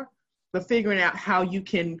asked for, but figuring out how you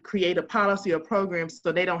can create a policy or program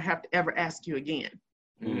so they don't have to ever ask you again.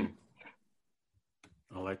 Mm.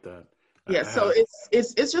 I like that. Yeah, so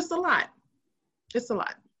it's just a lot. It's a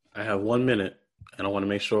lot. I have 1 minute, and I want to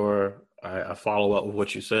make sure I follow up with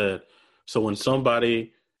what you said. So when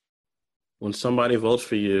somebody votes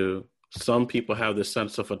for you, some people have this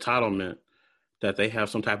sense of entitlement that they have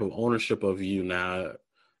some type of ownership of you now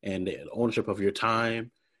and ownership of your time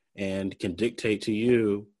and can dictate to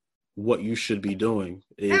you what you should be doing.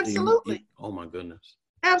 Absolutely. Oh my goodness.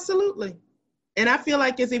 Absolutely. And I feel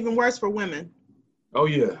like it's even worse for women. Oh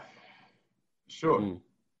yeah. Sure.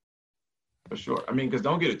 For sure. I mean, because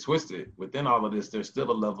don't get it twisted. Within all of this, there's still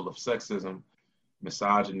a level of sexism,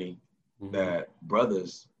 misogyny that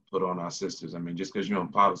brothers put on our sisters. I mean, just because you're in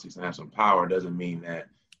politics and have some power doesn't mean that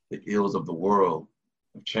the ills of the world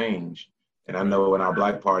of change. And I know in our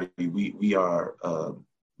Black Party, we are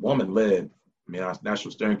woman-led. I mean, our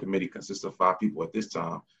National Steering Committee consists of 5 people at this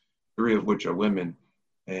time, 3 of which are women.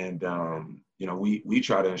 And, we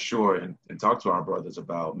try to ensure and talk to our brothers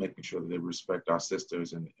about making sure that they respect our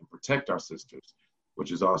sisters and protect our sisters,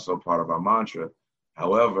 which is also part of our mantra.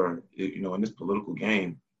 However, in this political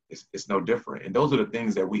game, it's no different. And those are the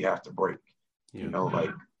things that we have to break, like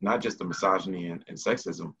not just the misogyny and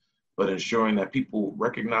sexism, but ensuring that people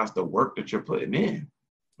recognize the work that you're putting in.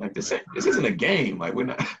 Like this isn't a game. Like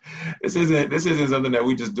this isn't something that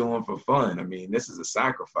we're just doing for fun. I mean, this is a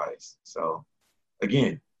sacrifice. So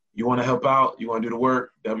again, you want to help out, you want to do the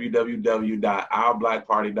work,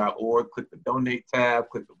 www.ourblackparty.org. Click the donate tab,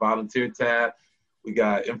 click the volunteer tab. We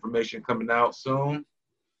got information coming out soon.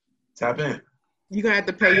 Tap in. You're going to have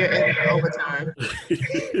to pay your editor overtime.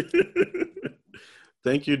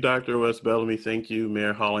 Thank you, Dr. Wes Bellamy. Thank you,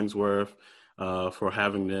 Mayor Hollingsworth, for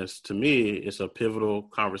having this. To me, it's a pivotal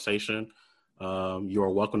conversation. You are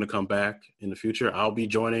welcome to come back in the future. I'll be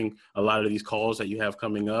joining a lot of these calls that you have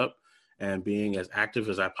coming up and being as active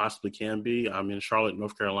as I possibly can be. I'm in Charlotte,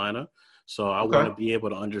 North Carolina. So I want to be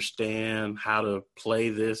able to understand how to play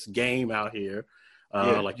this game out here.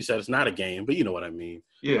 Like you said, it's not a game, but you know what I mean.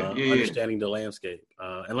 Understanding the landscape.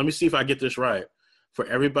 And let me see if I get this right. For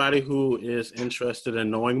everybody who is interested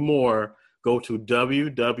in knowing more, go to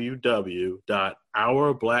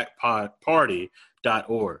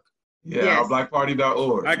www.ourblackparty.org. Yeah,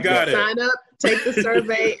 ourblackparty.org. I got it. Sign up, take the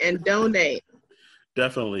survey, and donate.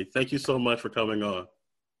 Definitely. Thank you so much for coming on.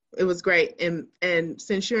 It was great. And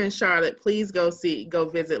since you're in Charlotte, please go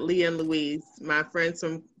visit Leah and Louise. My friends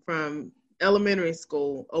from elementary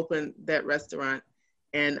school opened that restaurant.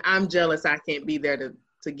 And I'm jealous I can't be there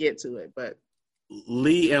to get to it. But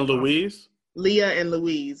Leah and Louise? Leah and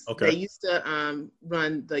Louise. Okay. They used to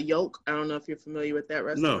run the Yoke. I don't know if you're familiar with that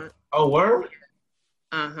restaurant. No. Oh, word?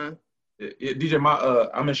 Uh-huh. DJ,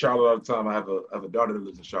 I'm in Charlotte all the time. I have a daughter that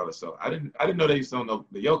lives in Charlotte, so I didn't know they used to own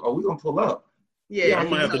the Yoke. Oh, we're gonna pull up. Yeah, I'm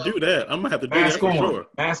gonna have to do that. I'm gonna have to do that for sure.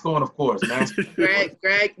 Mask on, of course.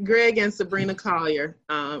 Greg and Sabrina Collier,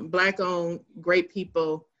 Black-owned, great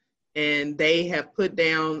people, and they have put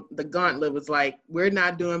down the gauntlet. Was like, we're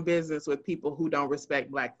not doing business with people who don't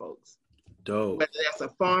respect Black folks. Dope. Whether that's a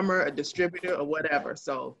farmer, a distributor, or whatever.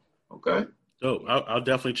 So. Okay. Dope. I'll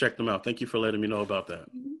definitely check them out. Thank you for letting me know about that.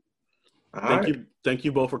 Mm-hmm. Thank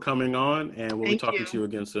you both for coming on, and we'll be talking to you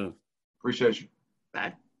again soon. Appreciate you.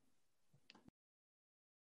 Bye.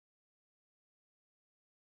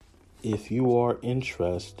 If you are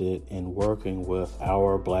interested in working with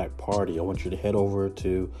Our Black Party, I want you to head over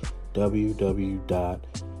to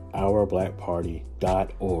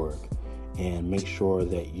www.ourblackparty.org and make sure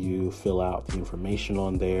that you fill out the information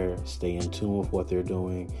on there, stay in tune with what they're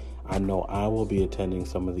doing. I know I will be attending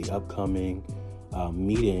some of the upcoming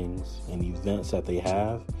meetings and events that they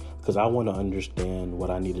have, because I want to understand what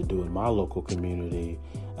I need to do in my local community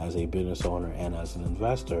as a business owner and as an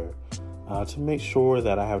investor to make sure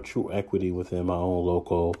that I have true equity within my own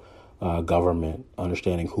local government,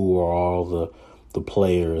 understanding who are all the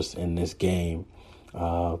players in this game,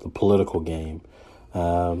 the political game.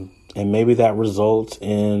 And maybe that results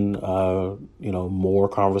in, more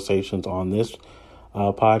conversations on this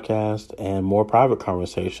podcast and more private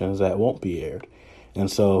conversations that won't be aired. And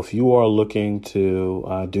so if you are looking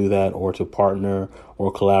to do that or to partner or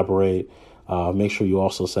collaborate, make sure you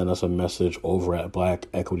also send us a message over at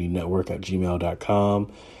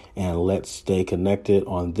blackequitynetwork@gmail.com, and let's stay connected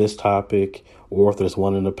on this topic. Or if there's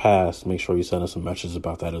one in the past, make sure you send us a message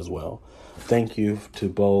about that as well. Thank you to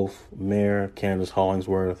both Mayor Candace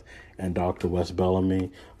Hollingsworth and Dr. Wes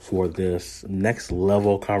Bellamy for this next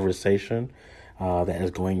level conversation that is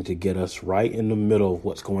going to get us right in the middle of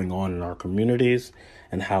what's going on in our communities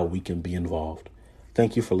and how we can be involved.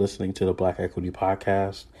 Thank you for listening to the Black Equity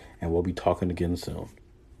Podcast, and we'll be talking again soon.